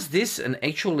 was this an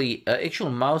actual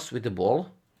mouse with a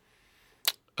ball?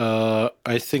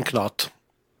 I think not.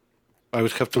 I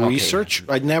would have to research.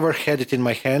 I never had it in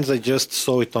my hands. I just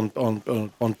saw it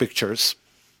on pictures,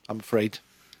 I'm afraid.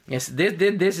 Yes,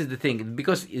 this is the thing.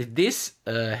 Because if this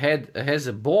has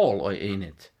a ball in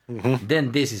it,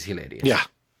 then this is hilarious. Yeah.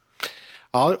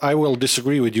 I will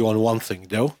disagree with you on one thing,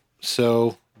 though.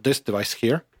 So this device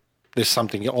here, there's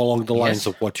something along the lines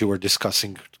of what you were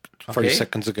discussing 30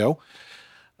 seconds ago.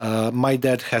 My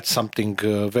dad had something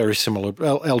very similar,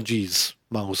 LG's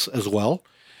mouse as well.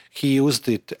 He used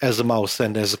it as a mouse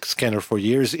and as a scanner for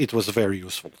years. It was very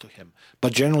useful to him.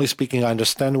 But generally speaking, I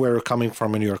understand where you're coming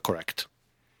from, and you're correct.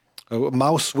 A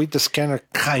mouse with the scanner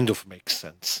kind of makes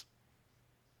sense.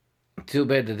 Too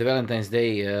bad that the Valentine's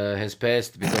Day has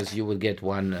passed, because you would get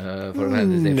one for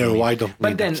Valentine's Day. No, I don't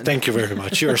need that. Thank you very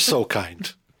much. You're so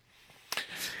kind.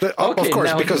 But, of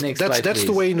course, because that's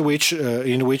the way in which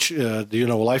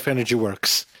Life Energy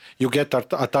works. You get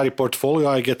Atari portfolio,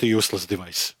 I get a useless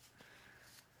device.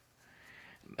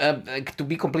 to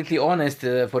be completely honest,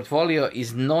 portfolio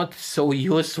is not so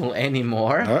useful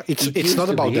anymore. It's not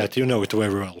about that. You know it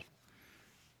very well.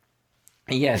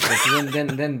 Yes, but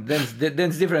then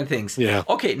it's different things. Yeah.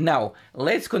 Okay, now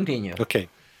let's continue. Okay.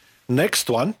 Next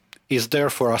one is there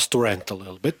for us to rant a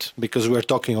little bit because we're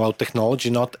talking about technology,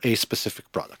 not a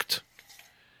specific product.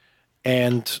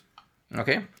 And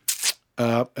Okay.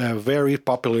 A very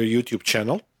popular YouTube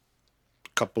channel a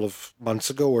couple of months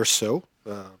ago or so,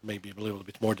 maybe a little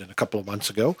bit more than a couple of months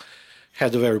ago,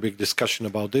 had a very big discussion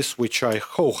about this, which I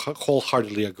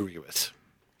wholeheartedly agree with.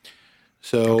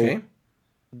 So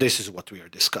this is what we are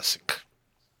discussing.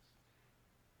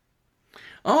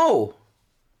 Oh,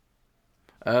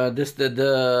 this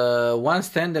the one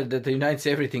standard that unites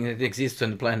everything that exists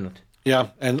on the planet. Yeah,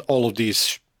 and all of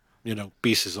these,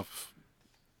 pieces of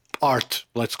art,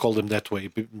 let's call them that way,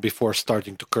 before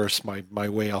starting to curse my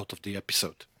way out of the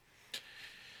episode.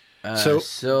 So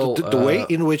the way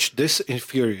in which this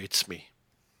infuriates me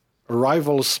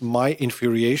rivals my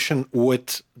infuriation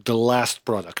with the last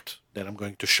product that I'm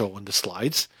going to show on the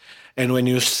slides. And when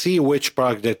you see which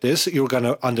product that is, you're going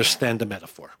to understand the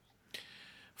metaphor.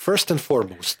 First and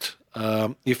foremost,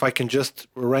 if I can just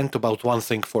rant about one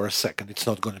thing for a second, it's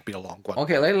not going to be a long one.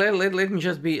 Okay, let me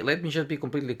just be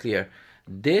completely clear.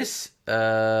 This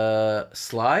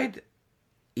slide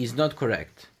is not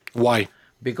correct. Why?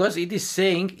 Because it is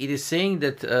saying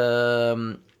that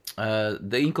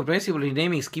the incomprehensible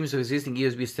renaming schemes of existing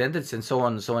USB standards and so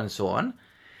on.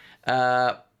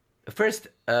 First,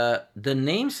 the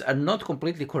names are not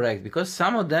completely correct because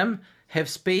some of them have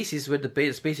spaces where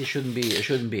the spaces shouldn't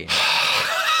be.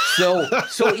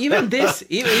 So even this,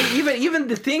 even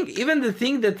the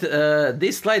thing that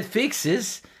this slide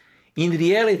fixes, in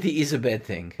reality, is a bad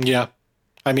thing. Yeah,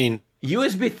 I mean,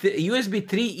 USB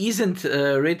 3 isn't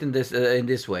written in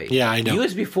this way. Yeah, I know.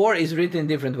 USB 4 is written in a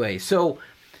different way. So,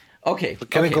 okay.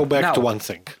 Can I go back to one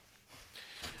thing?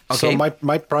 Okay. So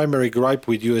my primary gripe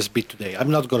with USB today, I'm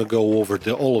not going to go over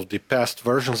all of the past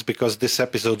versions because this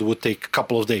episode would take a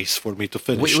couple of days for me to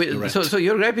finish. So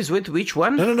your gripe is with which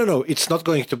one? No. It's not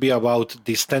going to be about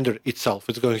the standard itself.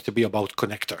 It's going to be about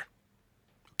connector.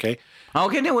 Okay?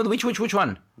 Okay, then which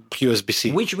one?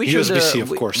 USB-C. Which USB-C,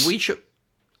 of course. Which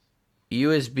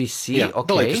USB-C? Yeah, okay.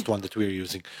 The latest one that we're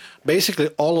using. Basically,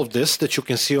 all of this that you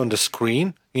can see on the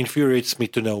screen infuriates me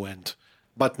to no end,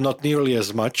 but not nearly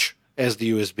as much as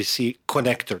the USB-C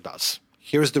connector does.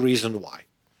 Here's the reason why.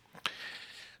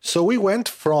 So we went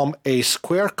from a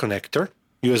square connector,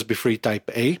 USB 3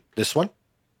 Type A, this one,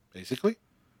 basically.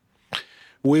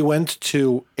 We went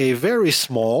to a very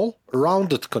small,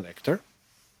 rounded connector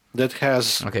that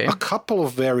has a couple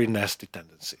of very nasty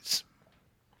tendencies.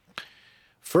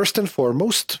 First and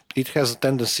foremost, it has a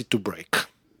tendency to break.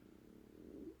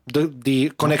 The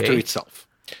connector itself.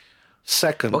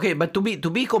 Second. Okay, but to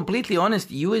be completely honest,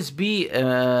 USB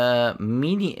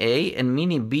Mini A and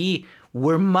Mini B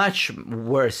were much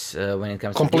worse when it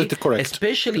comes completely to correct.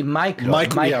 Especially micro.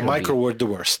 Micro were the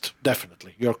worst.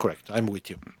 Definitely, you're correct. I'm with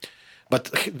you.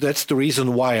 But that's the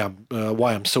reason why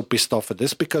I'm so pissed off at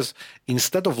this, because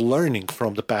instead of learning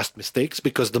from the past mistakes,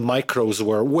 because the micros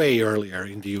were way earlier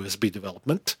in the USB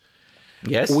development,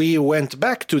 yes, we went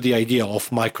back to the idea of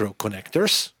micro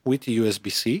connectors with the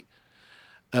USB-C,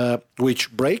 which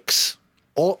breaks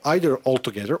either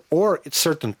altogether or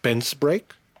certain pins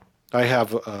break. I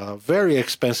have a very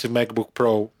expensive MacBook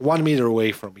Pro 1 meter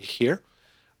away from me here,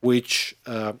 which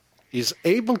is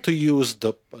able to use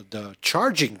the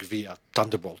charging via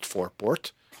Thunderbolt 4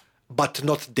 port, but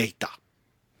not data,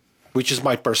 which is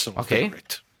my personal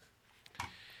favorite.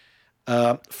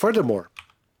 Furthermore,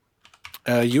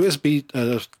 USB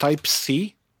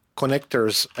Type-C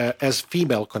connectors as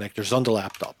female connectors on the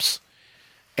laptops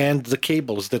and the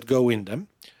cables that go in them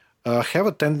have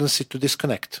a tendency to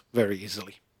disconnect very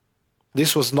easily.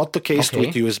 This was not the case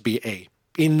with USB-A.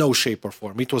 In no shape or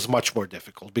form. It was much more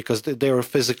difficult because they were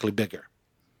physically bigger.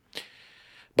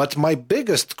 But my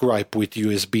biggest gripe with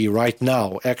USB right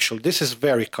now, actually, this is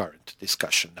very current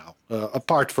discussion now.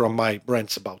 Apart from my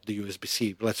rants about the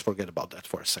USB-C, let's forget about that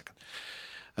for a second,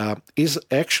 is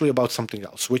actually about something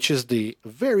else, which is the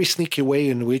very sneaky way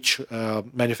in which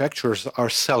manufacturers are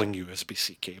selling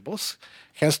USB-C cables.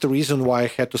 Hence the reason why I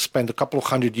had to spend a couple of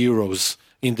 €100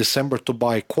 in December to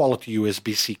buy quality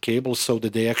USB-C cables so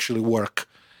that they actually work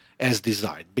as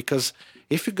designed. Because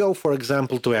if you go, for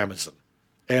example, to Amazon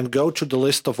and go to the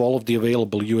list of all of the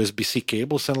available USB-C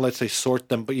cables and let's say sort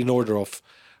them in order of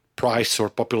price or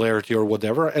popularity or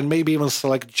whatever, and maybe even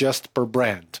select just per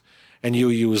brand, and you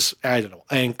use, I don't know,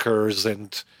 Anchors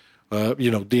and,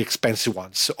 the expensive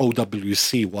ones,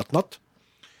 OWC, whatnot,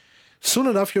 Soon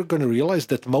enough, you're going to realize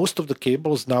that most of the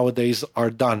cables nowadays are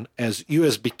done as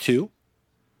USB 2,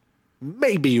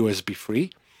 maybe USB 3.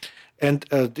 And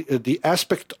the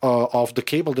aspect of the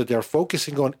cable that they're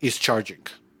focusing on is charging,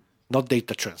 not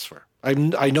data transfer.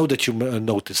 I know that you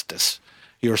noticed this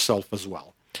yourself as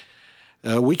well,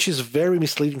 which is very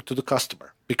misleading to the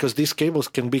customer because these cables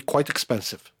can be quite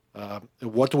expensive.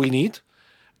 What we need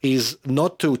is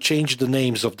not to change the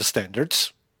names of the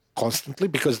standards constantly,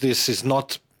 because this is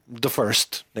not the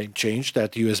first name change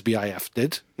that USB-IF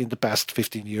did in the past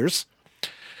 15 years.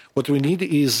 What we need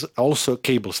is also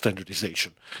cable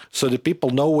standardization, so that people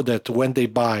know that when they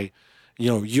buy,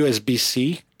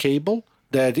 USB-C cable,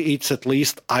 that it's at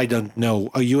least, I don't know,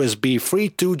 a USB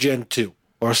 3.2 Gen 2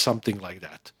 or something like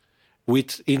that,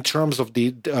 in terms of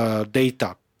the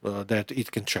data that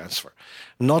it can transfer.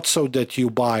 Not so that you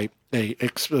buy a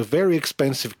very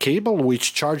expensive cable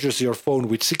which charges your phone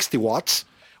with 60 watts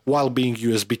while being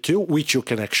USB 2, which you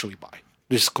can actually buy.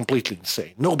 This is completely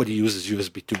insane. Nobody uses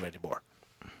USB 2 anymore.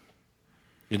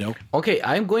 Okay,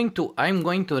 I'm going to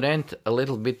rant a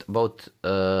little bit about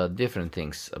different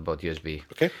things about USB.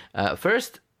 Okay.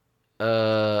 First,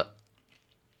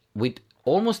 with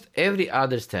almost every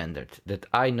other standard that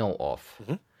I know of,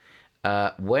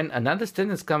 when another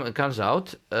standard comes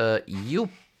out, you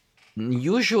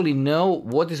usually know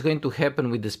what is going to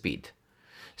happen with the speed.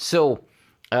 So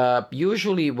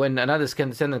usually when another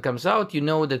standard comes out, you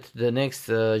know that the next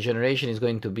generation is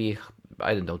going to be,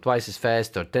 I don't know, twice as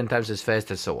fast or 10 times as fast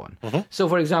and so on. So,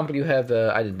 for example, you have,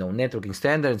 networking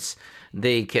standards.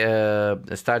 They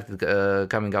started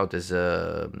coming out as 10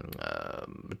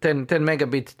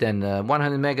 megabit, then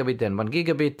 100 megabit, then 1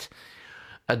 gigabit,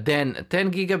 then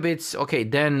 10 gigabits. Okay,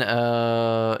 then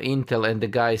Intel and the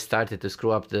guys started to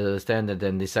screw up the standard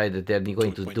and decided they're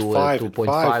going to do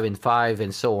 2.5 and 5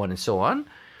 and so on and so on.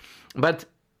 But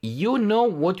you know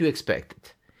what you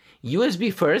expected.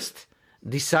 USB first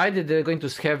decided they're going to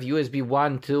have USB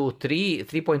 1, 2, 3,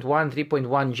 3.1,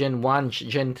 3.1, Gen 1,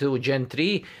 Gen 2, Gen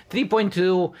 3,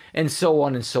 3.2, and so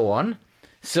on and so on.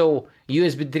 So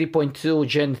USB 3.2,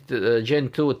 Gen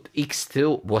 2,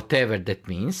 X2, whatever that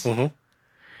means.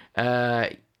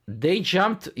 They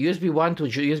jumped, USB 1 to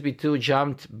USB 2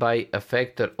 jumped by a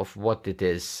factor of what it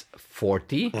is,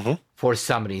 40, for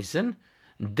some reason.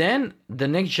 Then the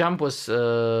next jump was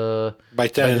by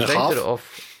 10 and a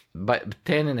half. By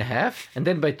 10 and a half, and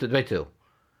then by 2.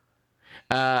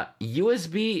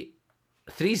 USB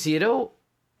 3.0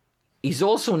 is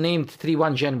also named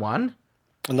 3.1 Gen 1.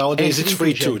 And nowadays it's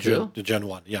 3.2 the Gen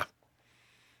 1, yeah.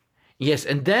 Yes,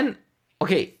 and then,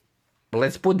 okay,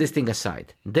 let's put this thing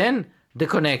aside. Then the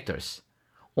connectors.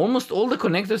 Almost all the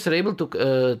connectors are able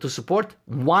to support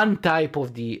one type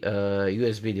of the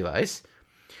USB device,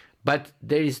 but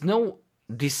there is no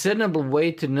discernible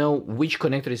way to know which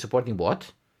connector is supporting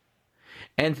what.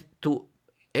 And to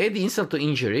add insult to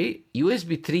injury,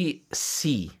 USB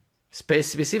 3C,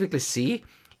 specifically C,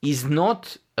 is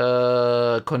not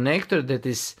a connector that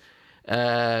is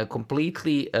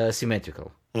completely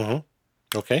symmetrical.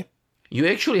 Okay. You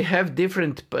actually have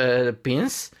different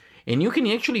pins, and you can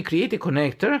actually create a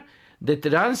connector that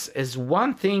runs as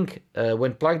one thing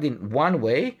when plugged in one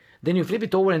way, then you flip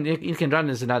it over and it can run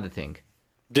as another thing.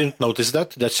 Didn't notice that.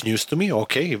 That's news to me.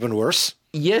 Okay, even worse.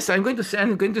 Yes, I'm going to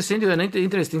send you an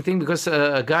interesting thing, because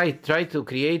a guy tried to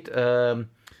create, and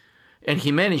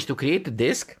he managed to create a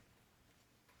disk,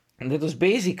 and that was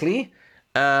basically,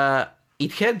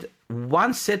 it had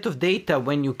one set of data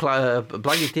when you plug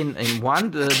it in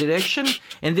one direction,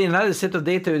 and then another set of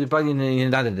data when you plug it in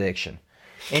another direction.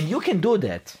 And you can do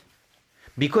that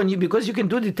because you can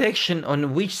do detection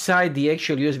on which side the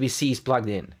actual USB-C is plugged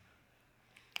in.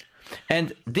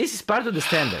 And this is part of the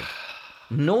standard.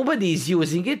 Nobody is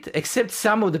using it except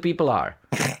some of the people are.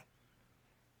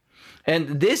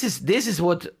 And this is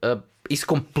what is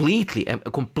completely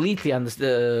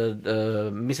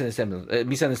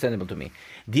misunderstandable to me.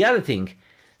 The other thing,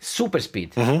 super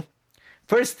speed.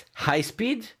 First high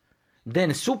speed,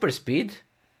 then super speed,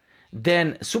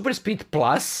 then super speed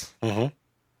plus,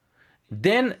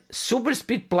 then super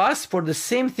speed plus for the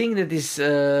same thing that is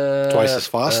twice as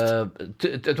fast.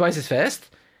 Twice as fast,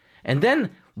 and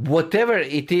then whatever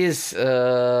it is,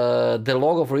 the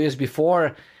logo for USB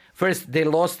 4. First, they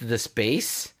lost the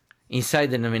space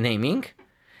inside the naming.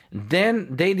 Then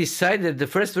they decided the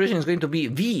first version is going to be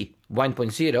V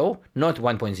 1.0, not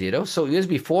 1.0. So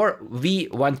USB 4 V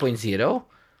 1.0.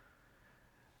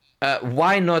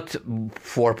 Why not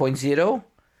 4.0?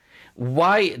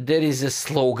 Why there is a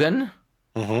slogan?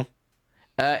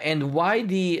 And why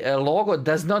the logo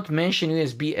does not mention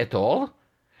USB at all?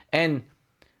 And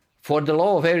for the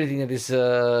law of everything that is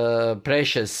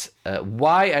precious,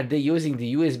 why are they using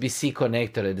the USB-C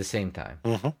connector at the same time?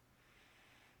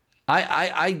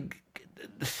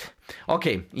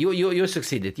 Okay, you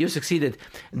succeeded. You succeeded.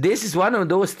 This is one of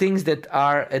those things that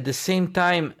are at the same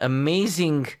time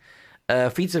amazing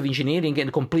feats of engineering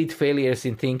and complete failures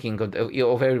in thinking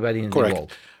of everybody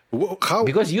involved. How?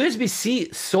 Because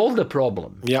USB-C solved the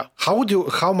problem. Yeah.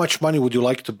 How much money would you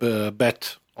like to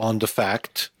bet on the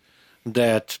fact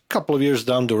that a couple of years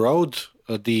down the road,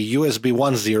 the USB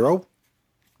 1.0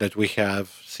 that we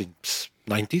have since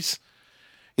 90s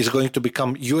is going to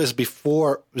become USB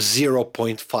 4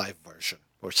 0.5 version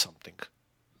or something?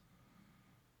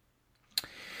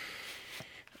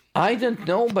 I don't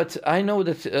know, but I know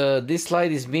that this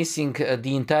slide is missing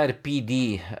the entire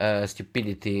PD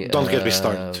stupidity. Don't get me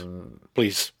started,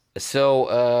 please. So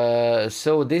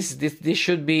this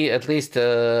should be at least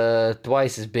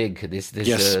twice as big. This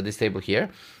table here.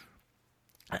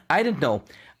 I don't know.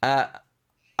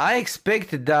 I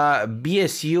expect the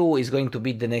BSU is going to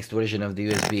be the next version of the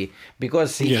USB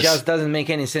because it just doesn't make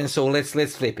any sense. So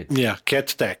let's flip it. Yeah,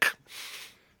 cat tech.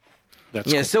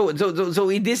 That's cool.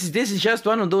 So this is just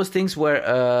one of those things where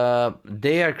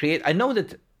they are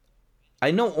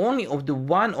I know only of the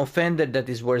one offender that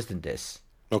is worse than this.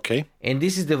 Okay. And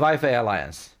this is the Wi-Fi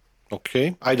Alliance.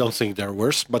 Okay. I don't think they're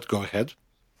worse, but go ahead.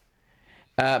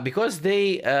 Because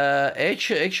they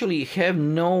actually have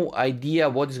no idea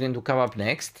what is going to come up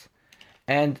next.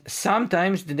 And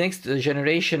sometimes the next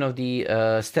generation of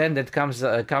the standard comes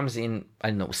in,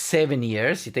 7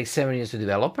 years. It takes 7 years to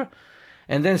develop.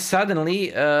 And then suddenly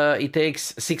it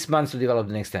takes 6 months to develop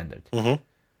the next standard. Mm-hmm.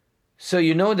 So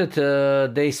you know that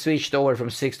they switched over from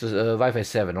 6 to Wi-Fi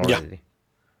 7 already. Yeah.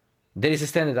 There is a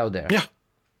standard out there. Yeah.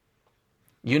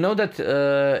 You know that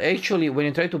actually when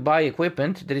you try to buy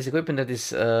equipment, there is equipment that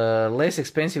is less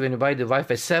expensive when you buy the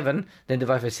Wi-Fi 7 than the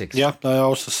Wi-Fi 6. Yeah, I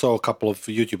also saw a couple of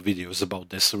YouTube videos about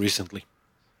this recently.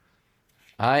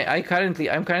 I'm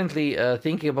currently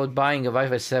thinking about buying a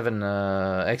Wi-Fi 7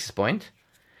 access point.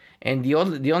 And the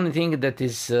only thing that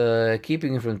is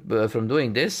keeping me from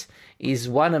doing this is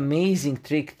one amazing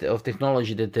trick of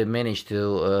technology that they managed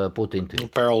to put into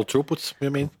it. Parallel throughputs, you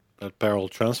mean? Parallel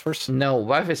transfers? No,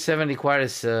 Wi-Fi 7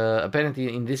 requires,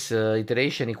 apparently in this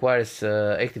iteration, requires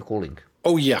active cooling.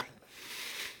 Oh, yeah.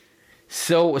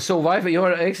 So Wi-Fi,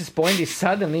 your access point is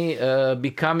suddenly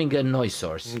becoming a noise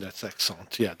source. That's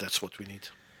excellent. Yeah, that's what we need.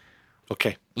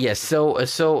 Okay. Yes.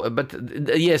 But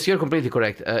yes, you're completely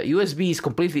correct. USB is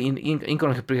completely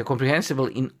incomprehensible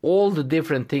in all the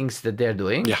different things that they're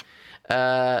doing. Yeah.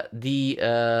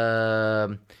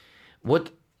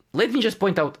 Let me just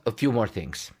point out a few more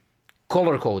things.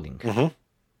 Color coding. Mm-hmm.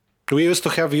 We used to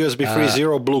have USB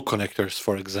 3.0 blue connectors,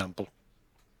 for example.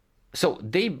 So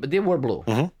they were blue.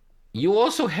 Mm-hmm. You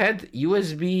also had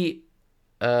USB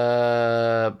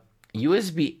A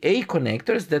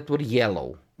connectors that were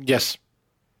yellow. Yes.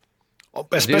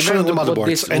 Especially on the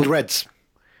motherboards and reds.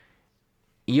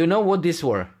 You know what these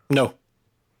were? No.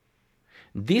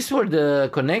 These were the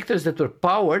connectors that were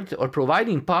powered or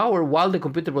providing power while the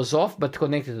computer was off, but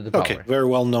connected to the power. Okay, very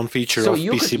well-known feature of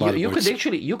PC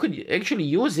motherboards. You could actually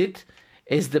use it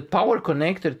as the power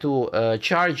connector to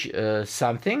charge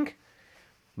something,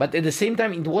 but at the same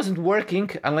time it wasn't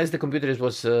working unless the computer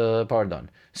was powered on.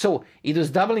 So it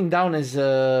was doubling as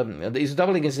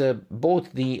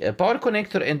both the power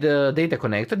connector and the data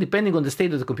connector, depending on the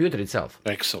state of the computer itself.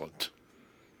 Excellent.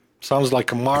 Sounds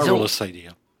like a marvelous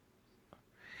idea.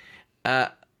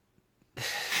 I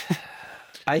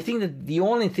think that the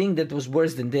only thing that was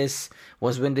worse than this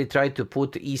was when they tried to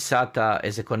put eSATA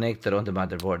as a connector on the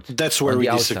motherboard. That's where we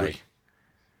disagree.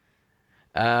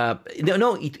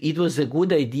 It was a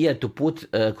good idea to put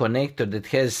a connector that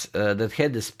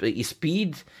had the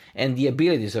speed and the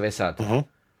abilities of eSATA. Mm-hmm.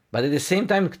 But at the same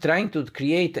time, trying to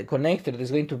create a connector that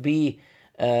is going to be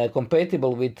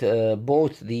compatible with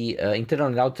both the internal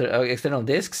and external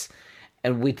disks,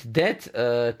 and with that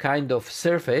kind of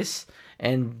surface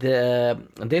and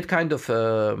that kind of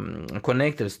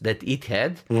connectors that it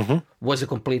had was a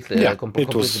completely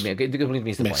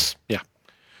missed the point. Yeah.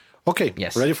 Okay.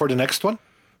 Yes. Ready for the next one?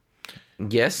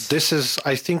 Yes. This is,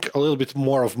 I think, a little bit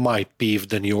more of my peeve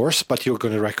than yours, but you're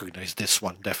going to recognize this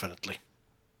one definitely.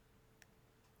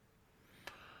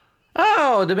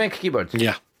 Oh, the Mac keyboard.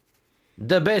 Yeah.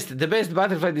 The best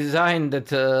butterfly design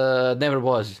that never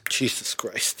was. Jesus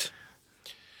Christ.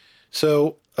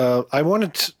 So I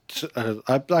wanted to,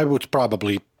 I would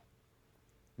probably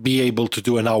be able to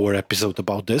do an hour episode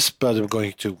about this, but I'm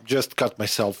going to just cut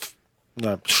myself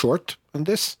short on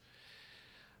this.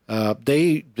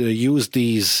 They use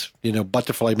these,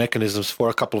 butterfly mechanisms for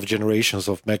a couple of generations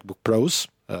of MacBook Pros,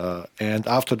 and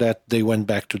after that they went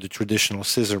back to the traditional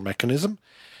scissor mechanism.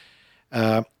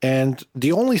 And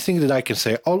the only thing that I can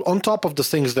say, on top of the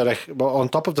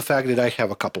fact that I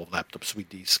have a couple of laptops with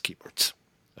these keyboards,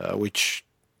 which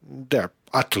they're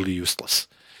utterly useless.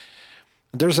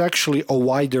 There's actually a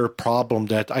wider problem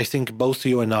that I think both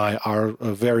you and I are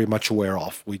very much aware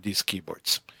of with these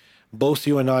keyboards. Both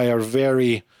you and I are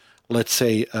very, let's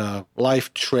say,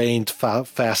 life-trained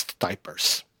fast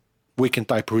typers. We can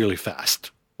type really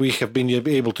fast. We have been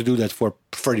able to do that for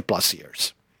 30 plus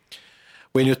years.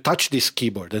 When you touch this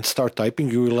keyboard and start typing,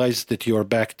 you realize that you are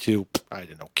back to, I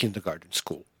don't know, kindergarten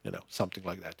school, something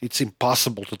like that. It's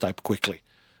impossible to type quickly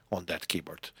on that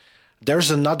keyboard.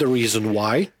 There's another reason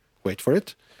why. Wait for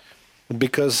it.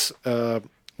 Because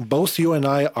both you and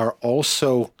I are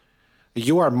also,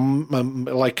 you are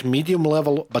like medium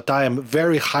level, but I am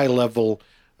very high level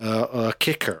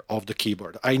kicker of the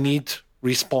keyboard. I need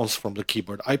response from the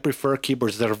keyboard. I prefer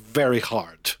keyboards that are very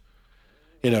hard.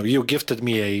 You gifted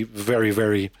me a very,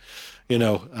 very,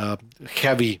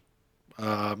 heavy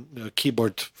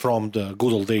keyboard from the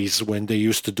good old days when they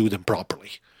used to do them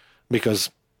properly. Because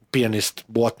pianist,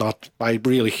 whatnot, I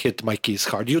really hit my keys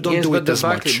hard. You don't do it as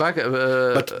much.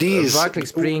 But these,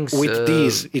 springs, with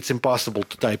these, it's impossible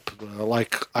to type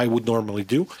like I would normally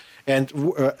do. And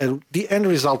the end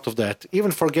result of that,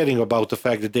 even forgetting about the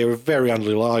fact that they were very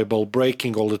unreliable,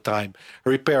 breaking all the time,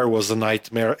 repair was a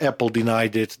nightmare, Apple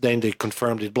denied it, then they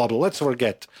confirmed it, blah, blah. Let's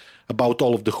forget about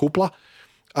all of the hoopla.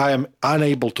 I am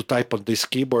unable to type on this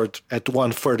keyboard at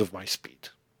 1/3 of my speed.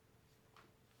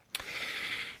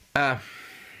 As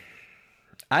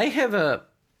I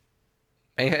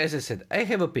said, I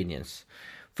have opinions.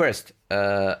 First,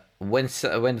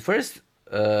 when first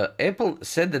Apple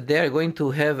said that they are going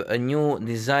to have a new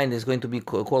design that's going to be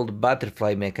called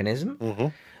butterfly mechanism.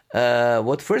 Mm-hmm.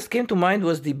 What first came to mind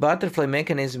was the butterfly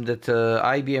mechanism that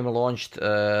IBM launched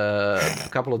a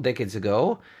couple of decades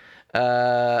ago,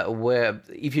 where,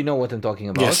 if you know what I'm talking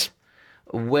about. Yes.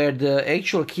 Where the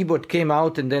actual keyboard came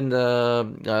out and then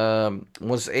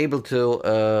was able to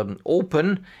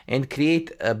open and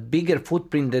create a bigger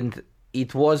footprint than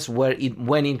it was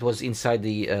when it was inside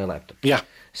the laptop. Yeah.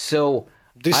 So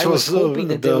this I was hoping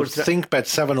that the ThinkPad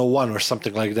 701 or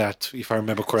something like that, if I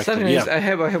remember correctly. Yeah. I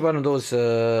have one of those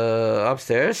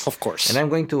upstairs. Of course. And I'm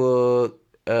going to.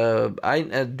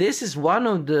 This is one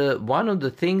of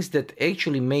the things that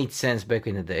actually made sense back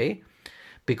in the day.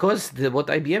 Because what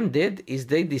IBM did is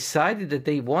they decided that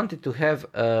they wanted to have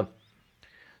a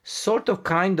sort of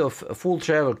kind of full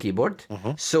travel keyboard.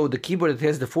 Mm-hmm. So the keyboard that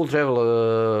has the full travel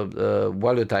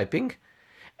while you're typing.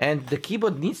 And the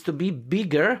keyboard needs to be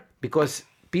bigger because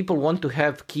people want to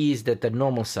have keys that are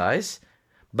normal size.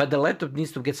 But the laptop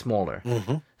needs to get smaller.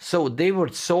 Mm-hmm. So they were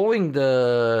solving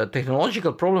the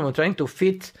technological problem of trying to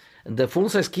fit the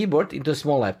full-size keyboard into a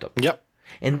small laptop. Yep.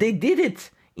 And they did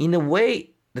it in a way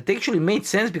that actually made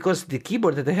sense because the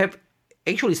keyboard that they have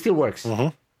actually still works.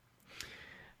 Mm-hmm.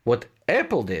 What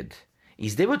Apple did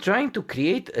is they were trying to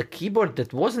create a keyboard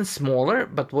that wasn't smaller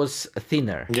but was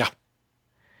thinner. Yeah.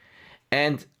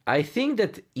 And I think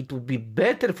that it would be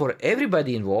better for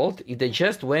everybody involved if they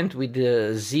just went with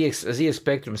the ZX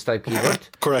Spectrums type keyboard.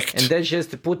 Correct. And then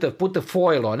just put a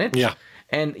foil on it. Yeah.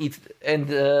 And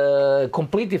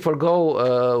completely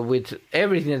forgo with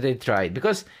everything that they tried.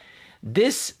 Because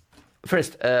this...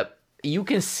 First, you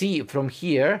can see from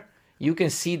here, you can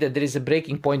see that there is a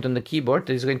breaking point on the keyboard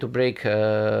that is going to break.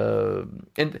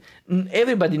 And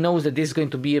everybody knows that this is going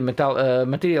to be a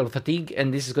material fatigue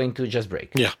and this is going to just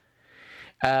break. Yeah.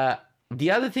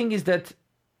 The other thing is that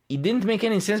it didn't make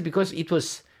any sense because it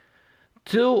was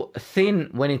too thin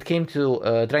when it came to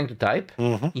trying to type.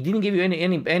 Mm-hmm. It didn't give you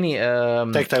any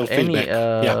tactile feedback.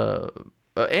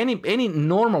 Any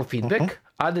normal feedback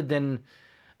other than...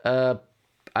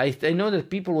 I know that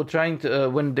people were trying to,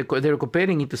 when they were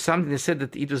comparing it to something, they said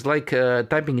that it was like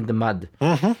typing in the mud.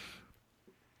 Mm-hmm.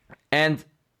 And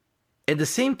at the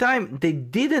same time, they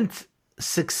didn't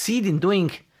succeed in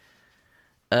doing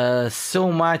so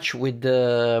much with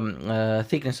the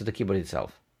thickness of the keyboard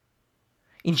itself.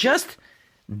 It just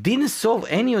didn't solve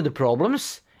any of the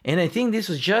problems. And I think this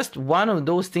was just one of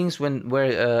those things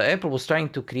where Apple was trying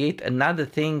to create another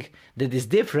thing that is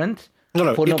different.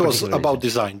 No, it was about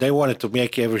design. They wanted to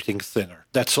make everything thinner.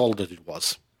 That's all that it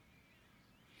was.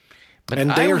 But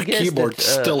and their keyboards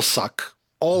still suck.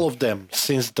 All of them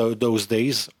since those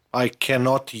days. I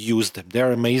cannot use them.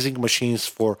 They're amazing machines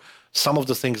for some of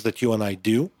the things that you and I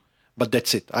do, but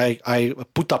that's it. I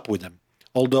put up with them.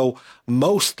 Although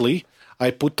mostly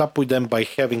I put up with them by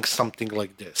having something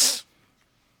like this.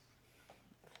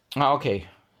 Okay.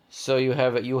 So you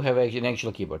have an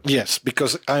actual keyboard. Yes,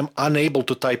 because I'm unable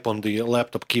to type on the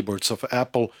laptop keyboards of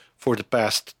Apple for the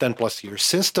past 10 plus years,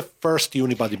 since the first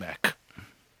unibody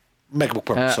MacBook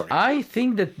Pro, sorry. I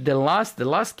think that the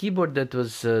last keyboard that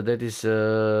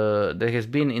has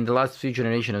been in the last few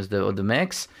generations of the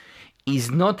Macs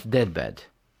is not that bad.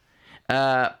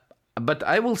 But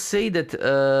I will say that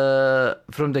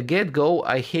from the get-go,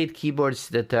 I hate keyboards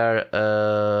that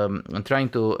are trying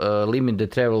to limit the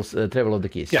travel of the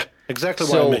keys. Yeah, exactly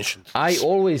what I mentioned. I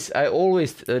always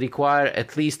require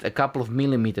at least a couple of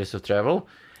millimeters of travel,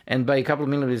 and by a couple of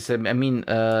millimeters, I mean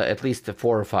at least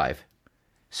 4 or 5.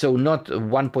 So not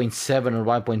 1.7 or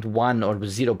 1.1 or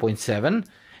 0.7,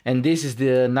 and this is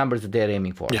the numbers that they're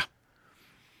aiming for. Yeah.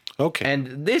 Okay.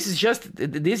 And this is just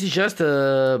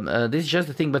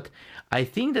the thing, but I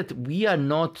think that we are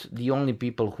not the only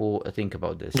people who think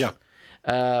about this. Yeah.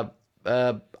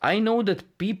 I know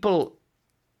that people,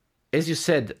 as you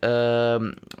said,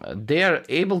 they are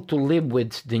able to live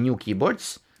with the new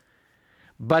keyboards,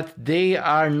 but they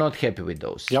are not happy with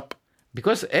those. Yep.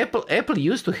 Because Apple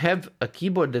used to have a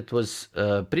keyboard that was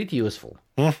pretty useful.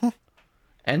 Mm-hmm.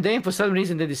 And then for some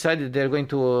reason they decided they're going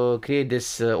to create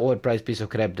this overpriced piece of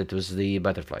crap that was the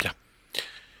Butterfly. Yeah.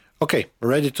 Okay,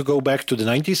 ready to go back to the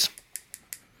 90s?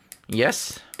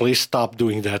 Yes. Please stop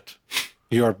doing that.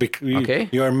 You are Okay.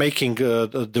 You are making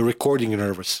the recording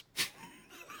nervous.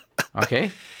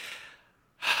 Okay.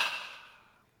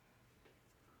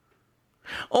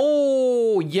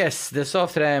 Oh, yes, the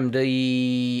soft RAM,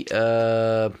 the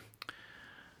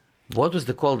what was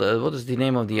the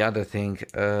name of the other thing?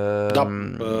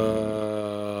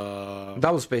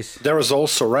 Double space. There was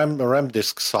also RAM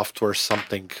disk software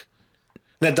something.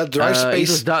 No, that drive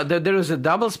space. There was a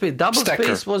double space. Double Stacker.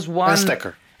 space was one. And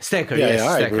Stacker. Stacker, Yeah, yes.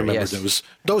 yeah, Stacker, I remember yes. those.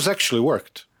 Those actually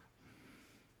worked.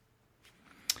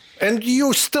 And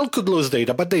you still could lose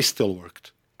data, but they still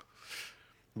worked.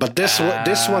 But this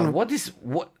one... What?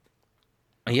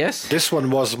 Yes? This one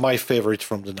was my favorite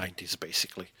from the 90s,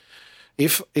 basically.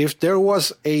 If there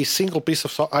was a single piece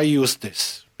of software, I used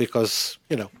this because,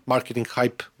 marketing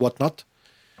hype, whatnot.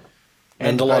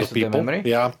 And a lot of people.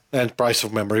 Yeah, and price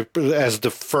of memory as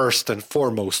the first and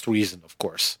foremost reason, of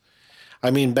course.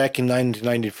 I mean, back in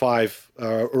 1995,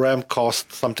 RAM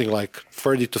cost something like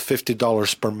 $30 to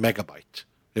 $50 per megabyte.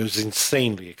 It was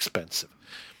insanely expensive.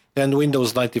 And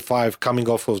Windows 95 coming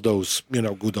off of those,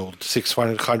 good old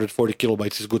 640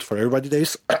 kilobytes is good for everybody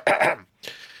days.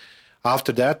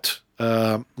 After that,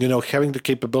 having the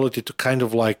capability to kind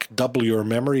of like double your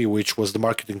memory, which was the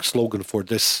marketing slogan for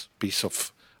this piece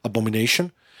of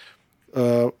abomination,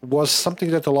 was something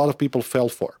that a lot of people fell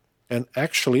for. And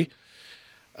actually,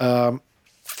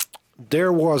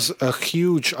 there was a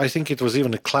huge, I think it was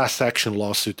even a class action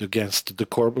lawsuit against the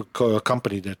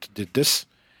company that did this.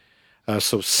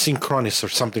 So Synchronis or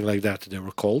something like that they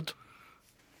were called.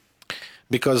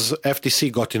 Because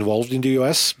FTC got involved in the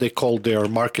US, they called their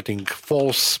marketing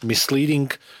false,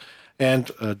 misleading,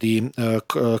 and the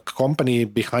company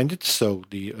behind it, so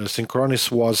the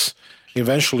Synchronis, was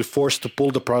eventually forced to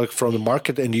pull the product from the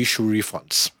market and issue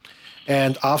refunds.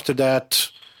 And after that,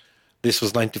 this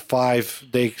was 95,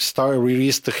 they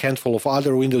released a handful of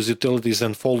other Windows utilities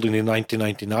unfolding in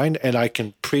 1999, and I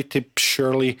can pretty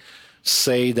surely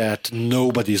say that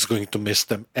nobody is going to miss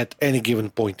them at any given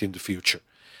point in the future.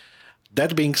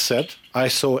 That being said, I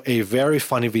saw a very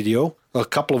funny video a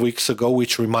couple of weeks ago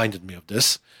which reminded me of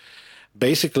this.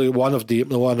 Basically, one of the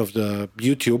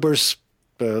YouTubers,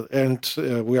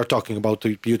 and we are talking about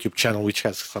the YouTube channel which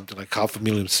has something like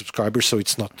 500,000 subscribers, so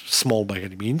it's not small by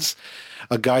any means.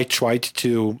 A guy tried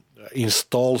to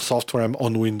install software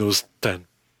on Windows 10.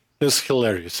 It's a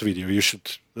hilarious video. You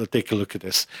should take a look at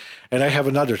this. And I have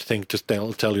another thing to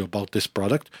tell you about this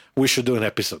product. We should do an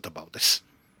episode about this.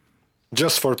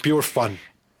 Just for pure fun.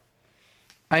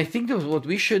 I think that what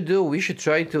we should do, we should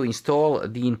try to install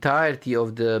the entirety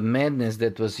of the madness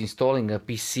that was installing a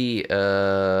PC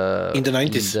in the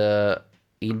 90s.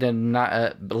 In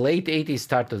the late 80s,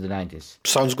 start of the 90s.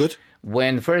 Sounds good.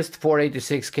 When first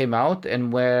 486 came out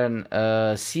and when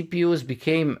CPUs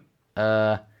became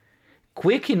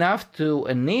quick enough to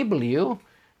enable you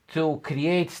to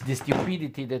create the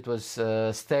stupidity that was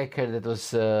Stacker, that was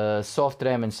soft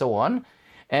RAM and so on.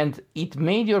 And it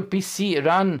made your PC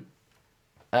run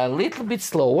a little bit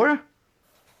slower,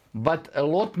 but a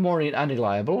lot more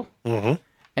unreliable. Mm-hmm.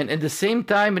 And at the same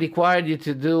time required you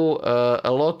to do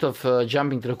a lot of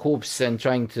jumping through hoops and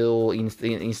trying to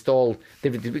install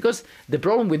different things. Because the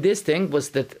problem with this thing was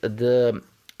that the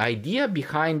idea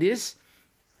behind this,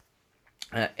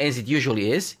 as it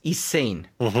usually is sane.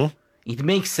 Mm-hmm. It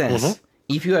makes sense. Mm-hmm.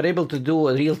 if you are able to do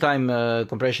a real-time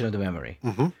compression of the memory.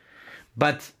 Mm-hmm.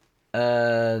 But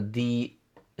the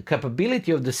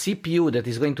capability of the CPU that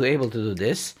is going to be able to do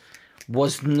this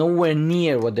was nowhere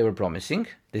near what they were promising.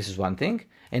 This is one thing.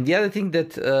 And the other thing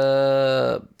that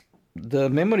the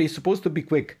memory is supposed to be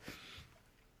quick.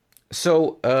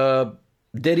 So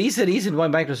there is a reason why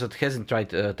Microsoft hasn't tried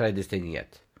this thing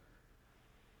yet.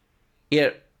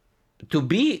 Here, to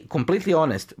be completely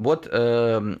honest, what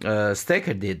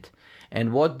Stacker did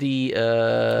and what the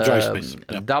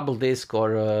double disk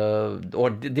or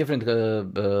different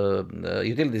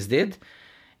utilities did,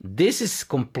 this is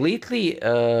completely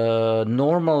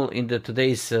normal in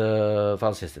today's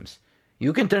file systems.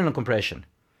 You can turn on compression,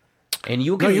 and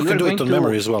you can do it on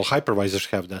memory as well. Hypervisors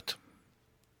have that.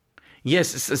 Yes,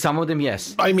 some of them,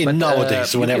 yes. I mean, but,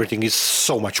 nowadays when everything is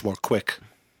so much more quick.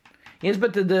 Yes,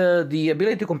 but the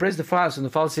ability to compress the files on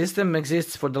the file system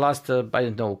exists for the last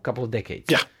couple of decades.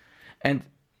 Yeah, and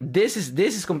this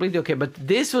is completely okay. But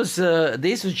this was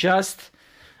just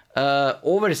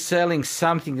overselling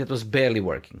something that was barely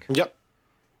working. Yeah.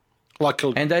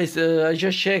 And I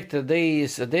just checked. They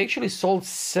actually sold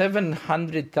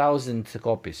 700,000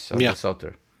 copies of the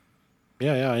software.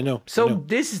 Yeah, I know. So I know.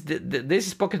 This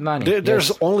is pocket money.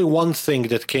 There's only one thing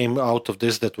that came out of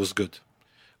this that was good,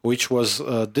 which was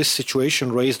this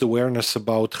situation raised awareness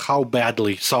about how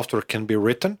badly software can be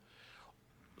written,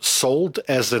 sold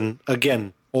as an,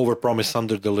 again, overpromise,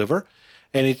 underdeliver,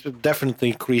 and it definitely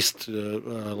increased,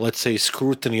 let's say,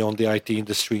 scrutiny on the IT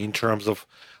industry in terms of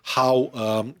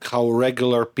how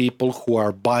regular people who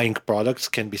are buying products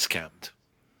can be scammed,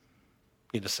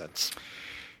 in a sense.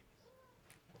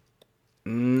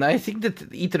 I think that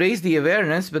it raised the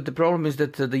awareness, but the problem is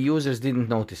that the users didn't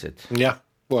notice it. Yeah,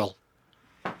 well.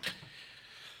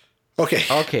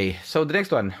 Okay, so the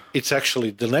next one. It's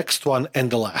actually the next one and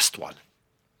the last one.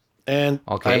 And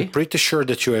I'm pretty sure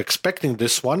that you're expecting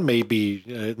this one,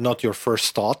 maybe not your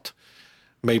first thought,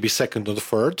 maybe second or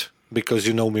third, because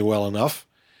you know me well enough.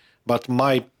 But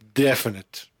my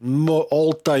definite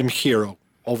all-time hero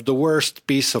of the worst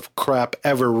piece of crap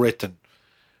ever written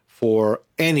for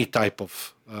any type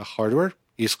of hardware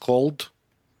is called...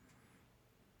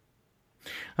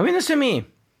 Windows ME.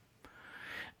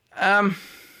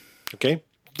 Okay,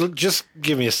 just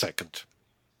give me a second.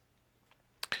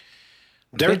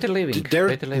 Better living.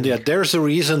 Yeah, there's a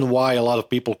reason why a lot of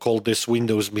people call this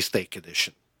Windows Mistake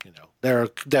Edition. You know, there are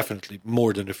definitely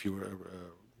more than a few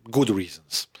good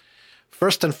reasons.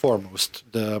 First and foremost,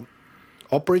 the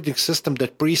operating system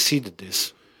that preceded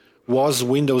this was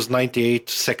Windows 98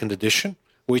 Second Edition,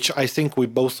 which I think we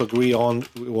both agree on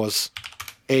was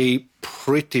a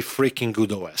pretty freaking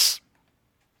good OS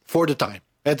for the time,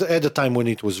 at the time when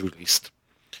it was released.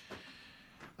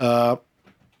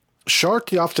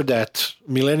 Shortly after that,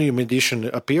 Millennium Edition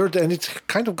appeared, and it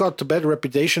kind of got a bad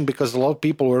reputation because a lot of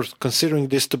people were considering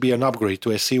this to be an upgrade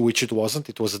to SE, which it wasn't.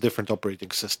 It was a different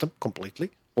operating system completely,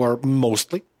 or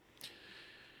mostly.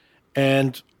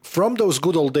 And from those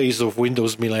good old days of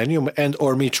Windows Millennium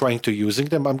or me trying to using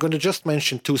them, I'm going to just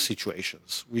mention two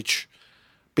situations which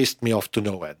pissed me off to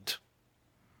no end.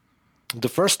 The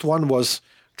first one was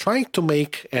trying to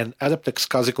make an Adaptex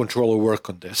SCSI controller work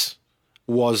on this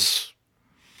was,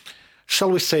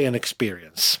 shall we say, an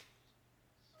experience.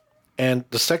 And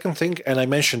the second thing, and I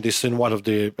mentioned this in one of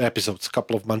the episodes a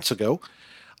couple of months ago,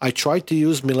 I tried to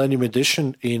use Millennium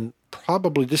Edition in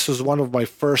probably, this was one of my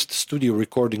first studio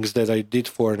recordings that I did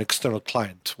for an external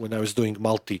client when I was doing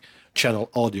multi-channel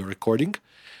audio recording.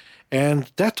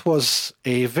 And that was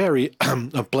a very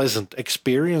unpleasant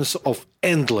experience of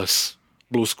endless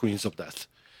blue screens of death.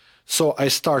 So I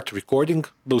start recording,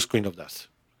 blue screen of death.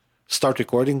 Start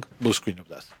recording, blue screen of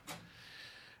death.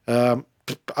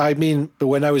 I mean,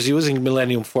 when I was using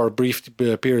Millennium for a brief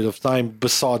period of time,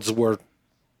 BSODs were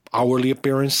hourly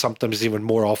appearance, sometimes even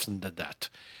more often than that.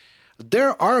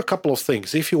 There are a couple of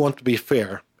things, if you want to be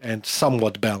fair and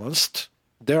somewhat balanced,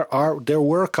 there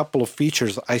were a couple of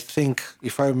features, I think,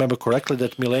 if I remember correctly,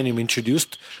 that Millennium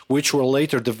introduced, which were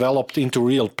later developed into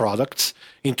real products,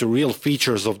 into real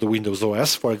features of the Windows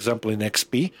OS, for example, in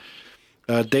XP.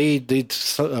 They did,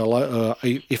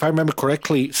 if I remember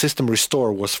correctly, System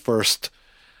Restore was first,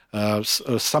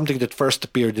 something that first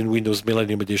appeared in Windows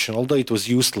Millennium Edition, although it was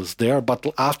useless there, but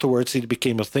afterwards it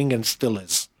became a thing and still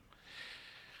is.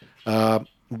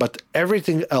 But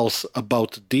everything else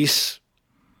about this,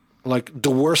 like the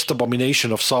worst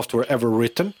abomination of software ever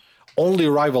written, only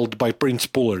rivaled by Prince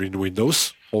Puller in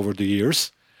Windows over the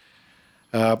years.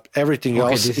 Everything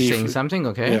else, this is saying something,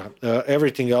 okay? Yeah,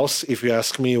 everything else, if you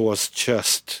ask me, was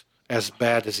just as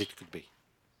bad as it could be.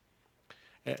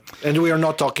 And we are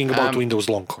not talking about Windows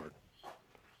Longhorn.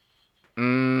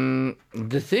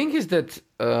 The thing is that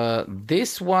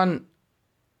this one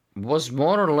was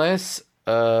more or less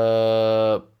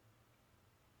a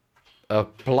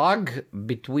plug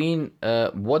between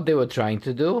what they were trying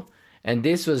to do, and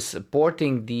this was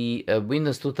porting the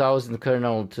Windows 2000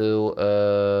 kernel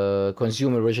to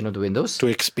consumer version of the Windows. To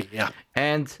XP, yeah.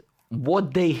 And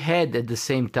what they had at the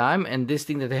same time, and this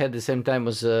thing that they had at the same time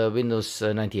was Windows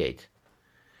 98.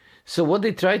 So what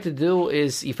they tried to do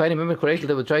is, if I remember correctly,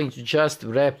 they were trying to just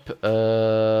wrap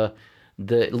the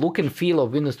look and feel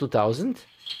of Windows 2000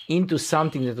 into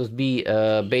something that would be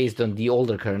based on the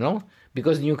older kernel,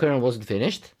 because the new kernel wasn't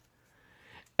finished.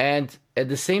 And at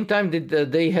the same time,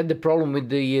 they had the problem with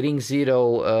the Ring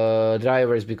Zero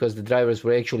drivers, because the drivers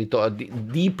were actually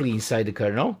deeply inside the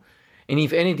kernel. And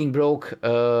if anything broke,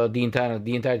 the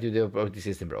entirety of the operating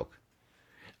system broke.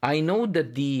 I know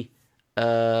that this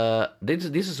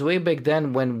was way back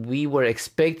then when we were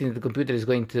expecting that the computer is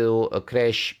going to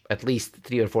crash at least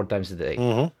 3 or 4 times a day.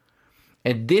 Mm-hmm.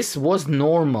 And this was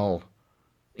normal.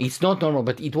 It's not normal,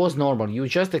 but it was normal. You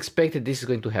just expected this is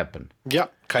going to happen. Yeah,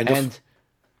 kind of.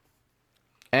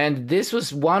 And this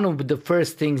was one of the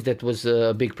first things that was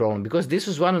a big problem, because this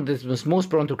was one of the was most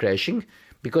prone to crashing,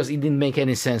 because it didn't make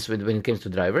any sense when it came to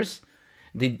drivers.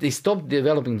 They stopped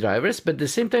developing drivers, but at the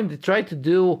same time they tried to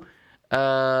do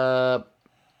the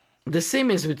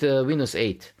same as with Windows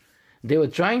 8. They were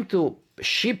trying to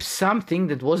ship something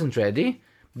that wasn't ready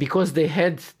because they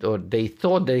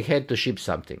thought they had to ship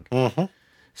something. Mm-hmm.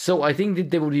 So I think that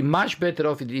they would be much better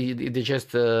off if they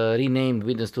just renamed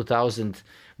Windows 2000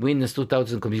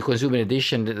 Consumer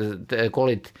Edition, call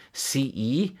it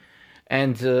CE,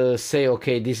 and say,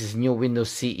 okay, this is new Windows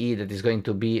CE that is going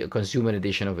to be a consumer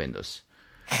edition of Windows.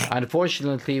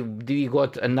 Unfortunately, we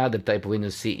got another type of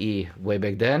Windows CE way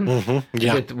back then. Mm-hmm.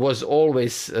 Yeah. That was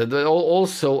always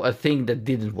also a thing that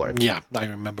didn't work. Yeah, I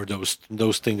remember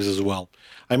those things as well.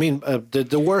 I mean,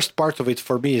 the worst part of it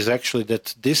for me is actually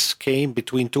that this came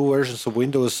between 2 versions of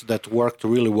Windows that worked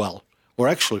really well, or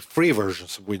actually 3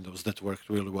 versions of Windows that worked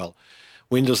really well.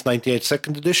 Windows 98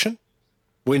 Second Edition,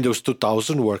 Windows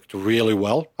 2000 worked really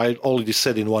well. I already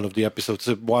said in one of the episodes,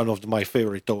 one of my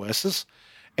favorite OSs,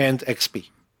 and XP.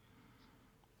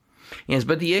 Yes,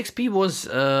 but the XP was,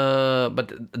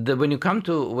 when you come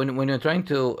to when you're trying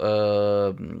to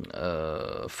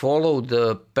follow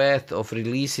the path of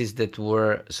releases that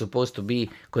were supposed to be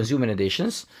consumer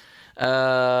editions,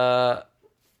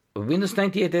 Windows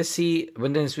 98 SE,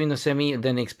 then Windows ME,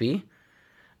 then XP,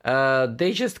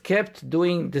 they just kept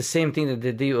doing the same thing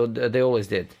that they always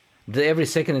did. Every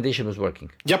second edition was working.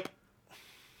 Yep.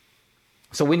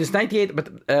 So Windows 98,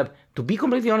 but to be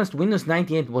completely honest, Windows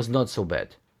 98 was not so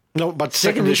bad. No, but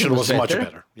second edition was much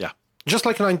better. Yeah. Just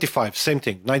like 95, same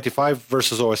thing. 95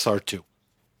 versus OSR2.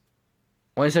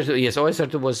 OSR2, yes,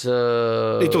 OSR2 was...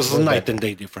 it was a night and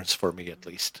day difference for me, at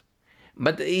least.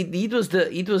 But it was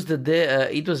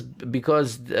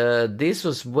because this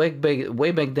was way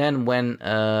back then when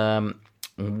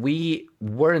we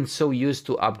weren't so used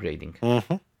to upgrading.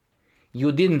 Mm-hmm.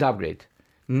 You didn't upgrade.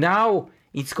 Now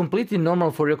it's completely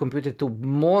normal for your computer to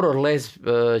more or less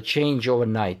change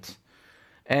overnight,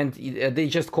 and they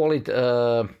just call it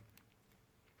a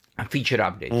feature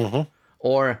update, mm-hmm.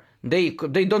 or they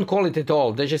don't call it at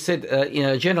all. They just said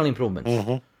general improvements.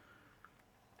 Mm-hmm.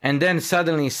 And then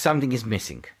suddenly something is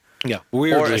missing. Yeah,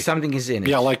 weirdly. Or something is in it.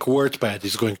 Yeah, like WordPad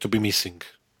is going to be missing.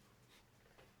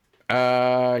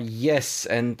 Yes,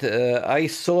 and I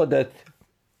saw that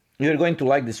you're going to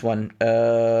like this one.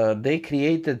 They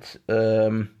created...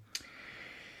 they're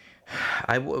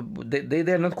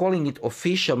not calling it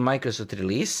official Microsoft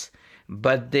release,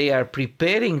 but they are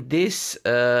preparing this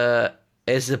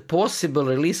as a possible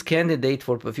release candidate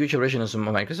for future versions of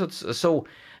Microsoft. So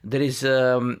there is...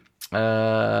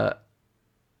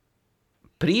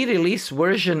 pre-release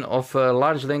version of a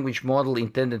large language model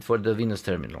intended for the Windows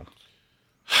terminal.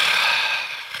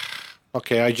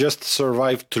 Okay, I just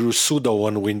survived through sudo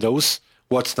on Windows.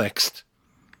 What's next?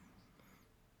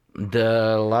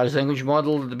 The large language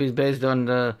model is based on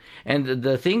and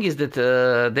the thing is that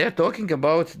they're talking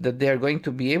about that they are going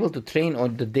to be able to train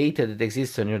on the data that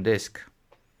exists on your disk.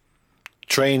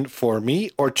 Train for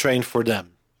me or train for them?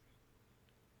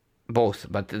 Both,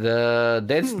 but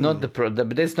that's not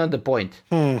that's not the point.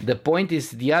 The point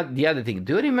is the other thing.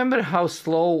 Do you remember how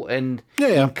slow and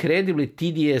incredibly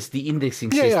tedious the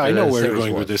indexing system? Yeah, I know where you're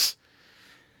going was? with this.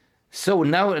 So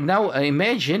now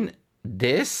imagine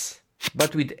this,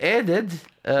 but with added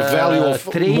value of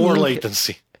more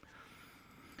latency.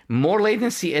 More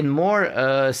latency and more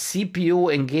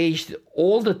CPU engaged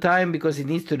all the time, because it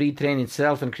needs to retrain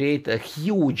itself and create a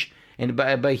huge And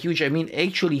by huge, I mean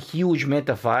actually huge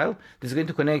meta file that's going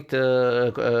to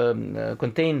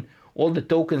contain all the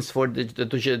tokens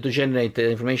to generate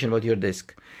information about your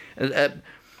disk.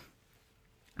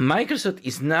 Microsoft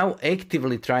is now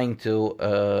actively trying to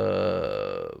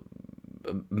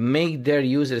make their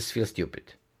users feel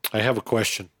stupid. I have a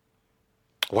question.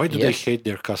 Why do they hate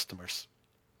their customers?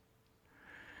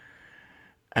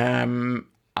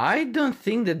 I don't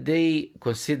think that they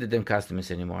consider them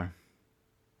customers anymore.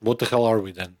 What the hell are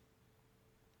we then?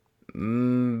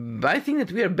 I think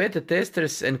that we are beta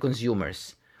testers and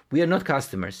consumers. We are not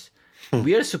customers.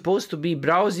 We are supposed to be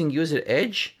browsing user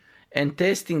edge and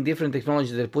testing different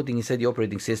technologies they're putting inside the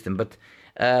operating system. But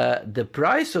the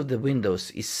price of the Windows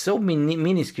is so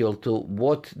minuscule to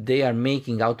what they are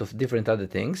making out of different other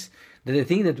things that I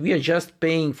think that we are just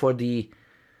paying for the,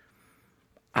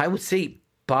 I would say,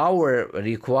 power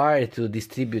required to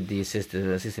distribute the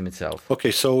system itself.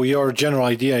 Okay, so your general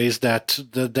idea is that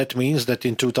that means that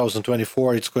in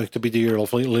 2024 it's going to be the year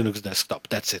of Linux desktop.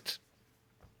 That's it.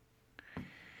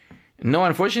 No,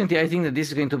 unfortunately, I think that this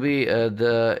is going to be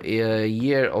the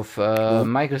year of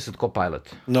Microsoft Copilot.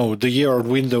 No, the year of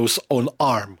Windows on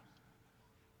ARM.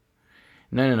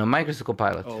 No, Microsoft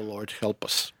Copilot. Oh, Lord, help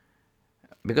us.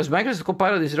 Because Microsoft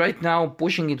Copilot is right now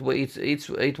pushing its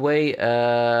way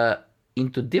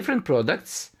into different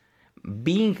products,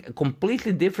 being a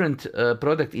completely different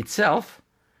product itself,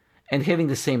 and having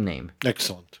the same name.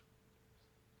 Excellent.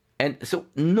 And so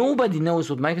nobody knows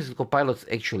what Microsoft Copilot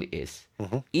actually is.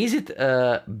 Mm-hmm. Is it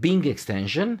a Bing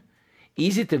extension?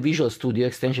 Is it a Visual Studio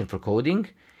extension for coding?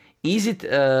 Is it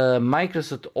a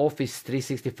Microsoft Office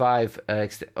 365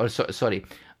 Microsoft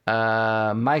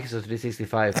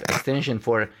 365 extension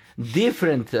for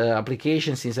different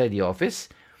applications inside the Office?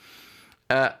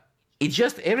 It's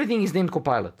just everything is named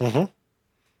Copilot. Mm-hmm.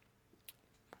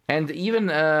 And even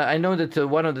I know that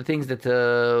one of the things that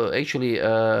actually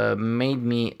made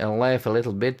me laugh a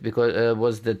little bit because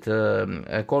was that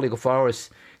a colleague of ours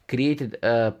created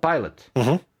a pilot.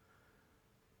 Mm-hmm.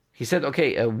 He said,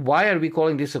 okay, why are we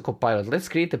calling this a Copilot? Let's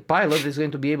create a pilot that's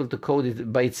going to be able to code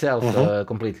it by itself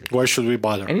completely. Why should we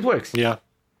bother? And it works. Yeah.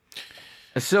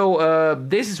 So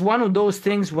this is one of those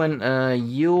things when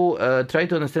you try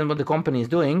to understand what the company is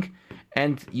doing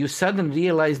and you suddenly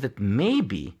realize that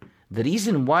maybe the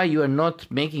reason why you are not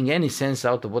making any sense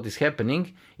out of what is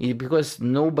happening is because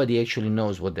nobody actually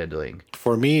knows what they're doing.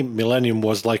 For me, Millennium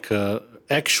was like an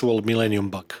actual Millennium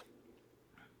bug.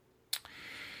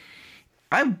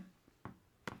 I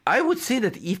would say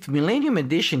that if Millennium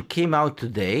Edition came out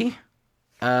today,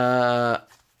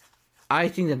 I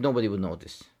think that nobody would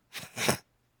notice.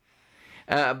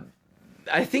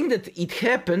 I think that it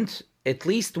happened at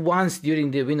least once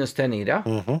during the Windows 10 era.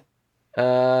 Mm-hmm.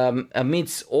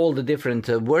 Amidst all the different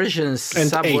versions,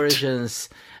 and subversions,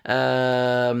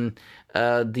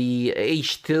 the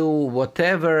H2,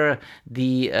 whatever,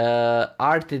 the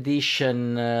Art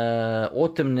Edition,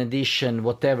 Autumn Edition,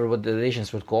 whatever what the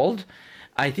editions were called.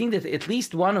 I think that at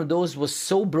least one of those was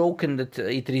so broken that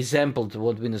it resembled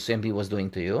what Windows MP was doing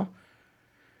to you.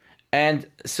 And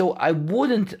so I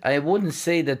wouldn't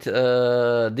say that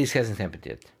this hasn't happened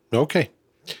yet. Okay.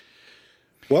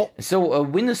 Well, so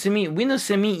Windows ME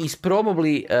is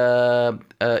probably a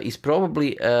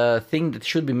thing that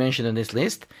should be mentioned on this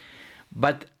list,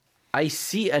 but I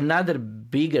see another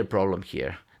bigger problem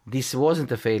here. This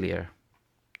wasn't a failure.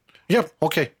 Yeah,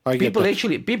 okay, I get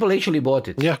that. People actually bought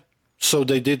it. Yeah, so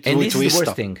they did and with this is Vista. The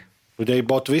worst thing. They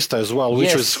bought Vista as well,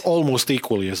 which was almost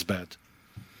equally as bad.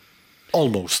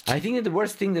 Almost. I think that the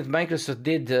worst thing that Microsoft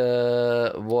did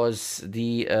was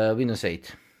the Windows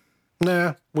 8.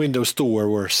 Nah, Windows 2 were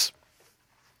worse.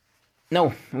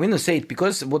 No, Windows 8,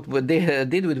 because what they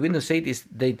did with Windows 8 is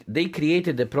they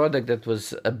created a product that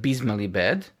was abysmally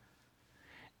bad,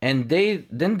 and they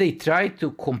tried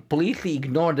to completely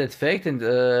ignore that fact, and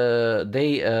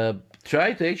they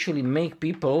tried to actually make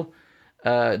people,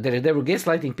 they were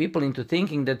gaslighting people into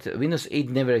thinking that Windows 8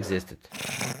 never existed.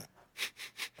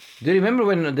 Do you remember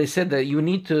when they said that you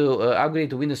need to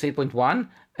upgrade to Windows 8.1?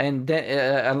 And then,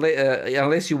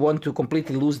 unless you want to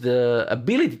completely lose the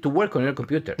ability to work on your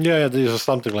computer. Yeah, this is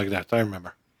something like that. I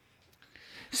remember.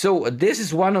 So this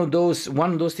is one of those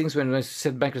things when I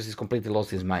said Microsoft is completely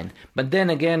lost his mind. But then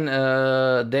again,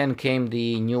 then came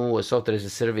the new software as a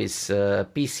service,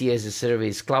 PC as a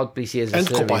service, cloud PC as a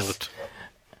service, Copilot.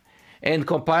 And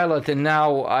Copilot. And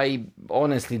now I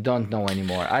honestly don't know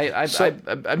anymore.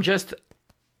 I'm just.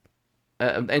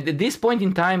 At this point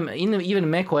in time, even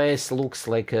macOS looks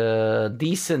like a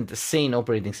decent, sane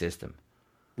operating system.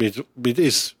 It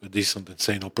is a decent and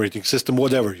sane operating system,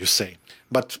 whatever you say.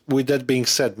 But with that being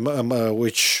said,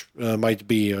 which might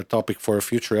be a topic for a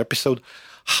future episode,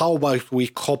 how about we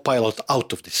co-pilot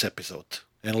out of this episode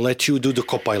and let you do the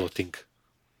co-piloting?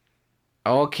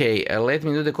 Okay, let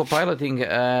me do the co-piloting.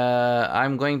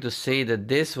 I'm going to say that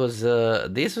this was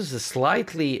a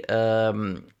slightly,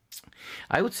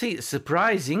 I would say,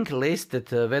 surprising list that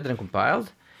Vedran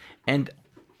compiled, and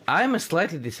I'm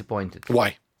slightly disappointed.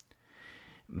 Why?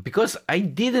 Because I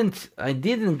didn't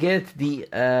get the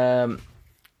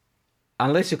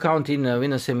unless you count in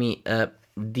Windows ME,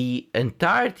 the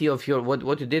entirety of your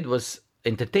what you did was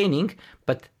entertaining,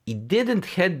 but it didn't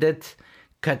had that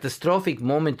catastrophic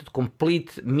moment of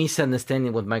complete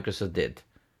misunderstanding what Microsoft did.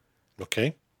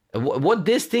 Okay. What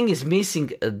this thing is missing,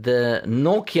 the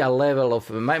Nokia level of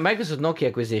Microsoft Nokia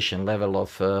acquisition level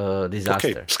of disaster.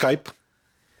 Okay, Skype.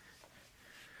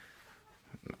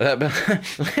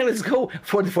 Let's go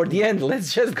for the end.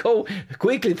 Let's just go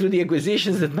quickly through the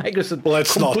acquisitions that Microsoft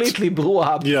completely blew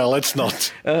up. Yeah, let's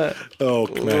not. Wrap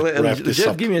this just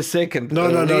up. Give me a second.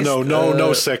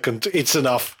 No second. It's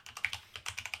enough.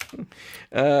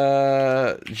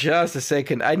 Just a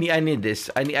second. I need this.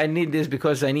 I need this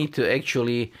because I need to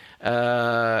actually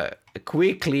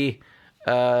quickly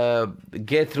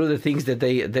get through the things that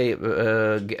they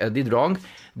did wrong.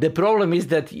 The problem is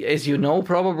that, as you know,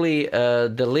 probably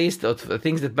the list of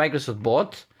things that Microsoft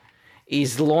bought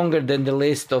is longer than the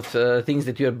list of things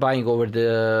that you are buying over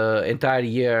the entire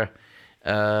year.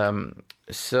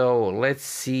 So let's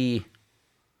see.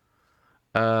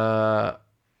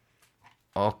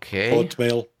 Okay.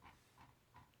 Hotmail.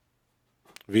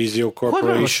 Visio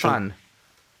Corporation.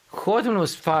 Hotmail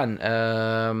was fun.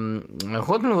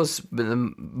 Hotmail was,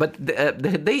 but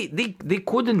they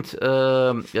couldn't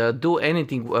do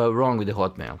anything wrong with the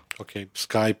Hotmail. Okay,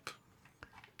 Skype,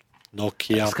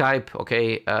 Nokia, Skype.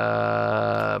 Okay,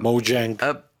 Mojang,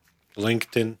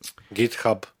 LinkedIn,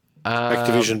 GitHub,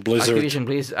 Activision Blizzard.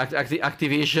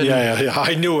 Activision. Yeah.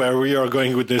 I knew where we are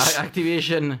going with this.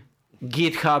 Activision,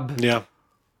 GitHub. Yeah.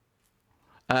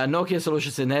 Nokia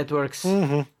Solutions and Networks.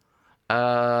 Mm-hmm.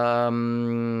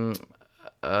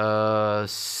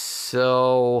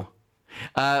 So,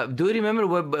 do you remember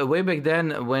way back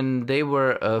then when they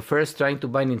were first trying to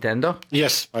buy Nintendo?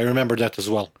 Yes, I remember that as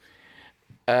well.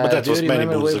 But that was many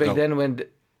months ago. Back then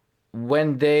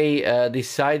when they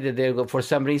decided for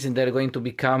some reason they're going to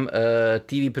become a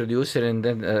TV producer and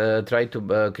then try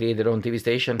to create their own TV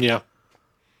station? Yeah.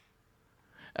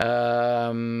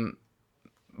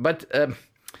 But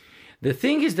the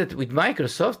thing is that with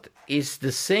Microsoft is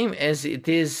the same as it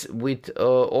is with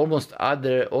almost all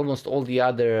the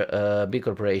other big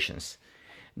corporations.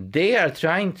 They are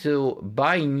trying to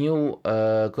buy new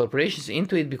corporations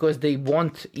into it because they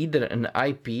want either an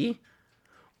IP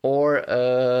or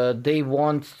they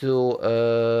want to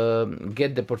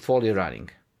get the portfolio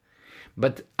running.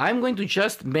 But I'm going to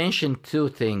just mention two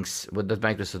things that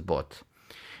Microsoft bought.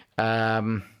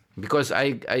 Because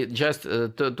I just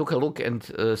took a look and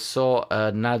saw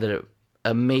another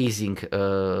amazing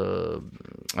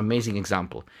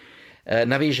example.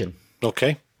 Navision.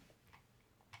 Okay.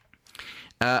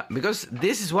 Because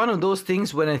this is one of those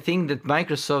things when I think that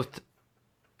Microsoft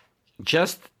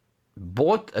just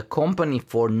bought a company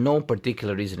for no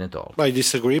particular reason at all. I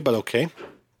disagree, but okay.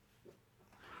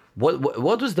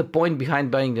 What was the point behind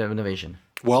buying the Navision?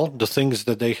 Well, the things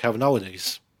that they have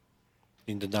nowadays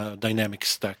in the dynamic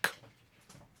stack.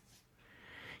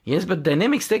 Yes, but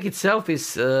dynamic stack itself is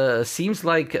seems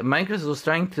like Microsoft was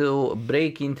trying to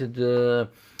break into the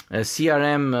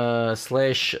CRM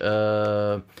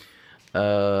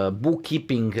 /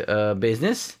 bookkeeping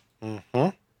business. Mm-hmm.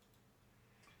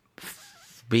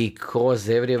 Because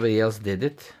everybody else did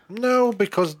it? No,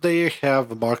 because they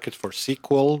have a market for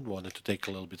SQL, wanted to take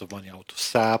a little bit of money out of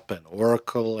SAP and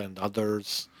Oracle and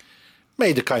others.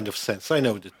 Made a kind of sense. I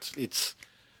know that it's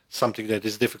something that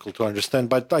is difficult to understand,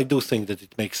 but I do think that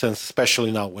it makes sense,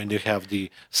 especially now when you have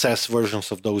the SaaS versions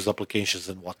of those applications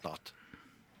and whatnot.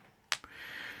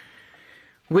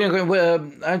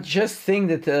 I just think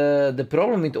that the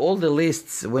problem with all the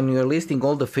lists, when you're listing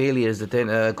all the failures that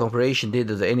a corporation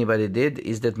did or that anybody did,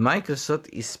 is that Microsoft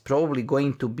is probably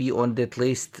going to be on that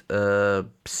list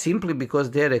simply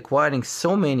because they're acquiring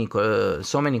so many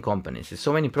companies,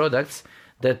 so many products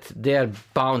that they are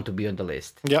bound to be on the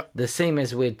list. Yeah. The same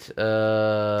as with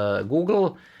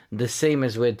Google, the same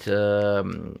as with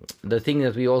the thing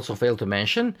that we also failed to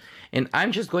mention. And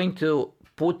I'm just going to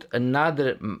put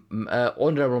another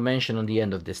honorable mention on the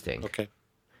end of this thing. Okay.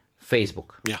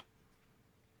 Facebook. Yeah.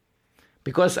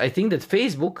 Because I think that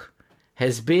Facebook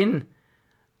has been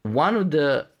one of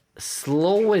the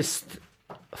slowest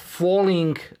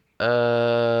falling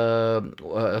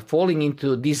falling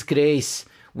into disgrace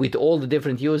with all the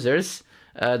different users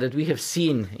that we have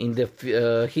seen in the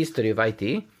history of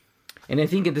IT. And I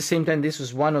think at the same time, this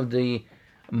was one of the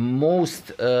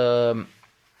most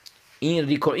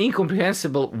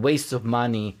incomprehensible wastes of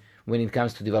money when it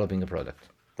comes to developing a product.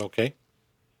 Okay.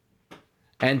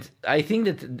 And I think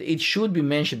that it should be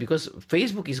mentioned because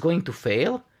Facebook is going to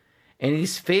fail, and it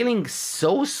is failing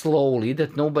so slowly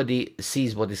that nobody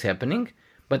sees what is happening,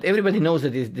 but everybody knows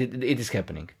that it is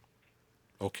happening.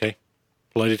 Okay.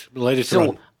 Let it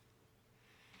run.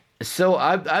 So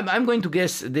I'm going to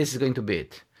guess this is going to be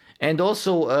it. And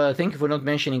also, thank you for not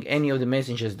mentioning any of the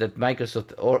messages that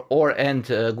Microsoft and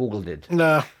Google did.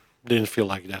 Nah, didn't feel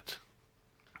like that.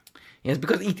 Yes,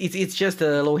 because it's just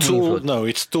a low-hanging fruit. No,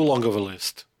 it's too long of a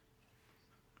list.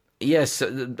 Yes,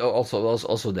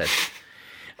 also that.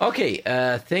 Okay,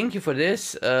 thank you for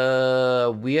this.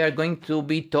 We are going to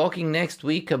be talking next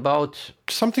week about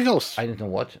something else. I don't know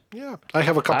what. Yeah, I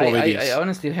have a couple of ideas. I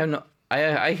honestly have no.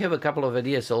 I have a couple of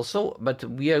ideas also, but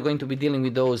we are going to be dealing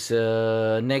with those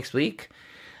next week.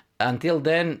 Until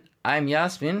then, I'm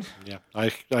Yasmin. Yeah,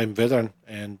 I'm Vedran,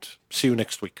 and see you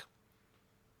next week.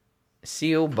 See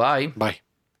you. Bye. Bye.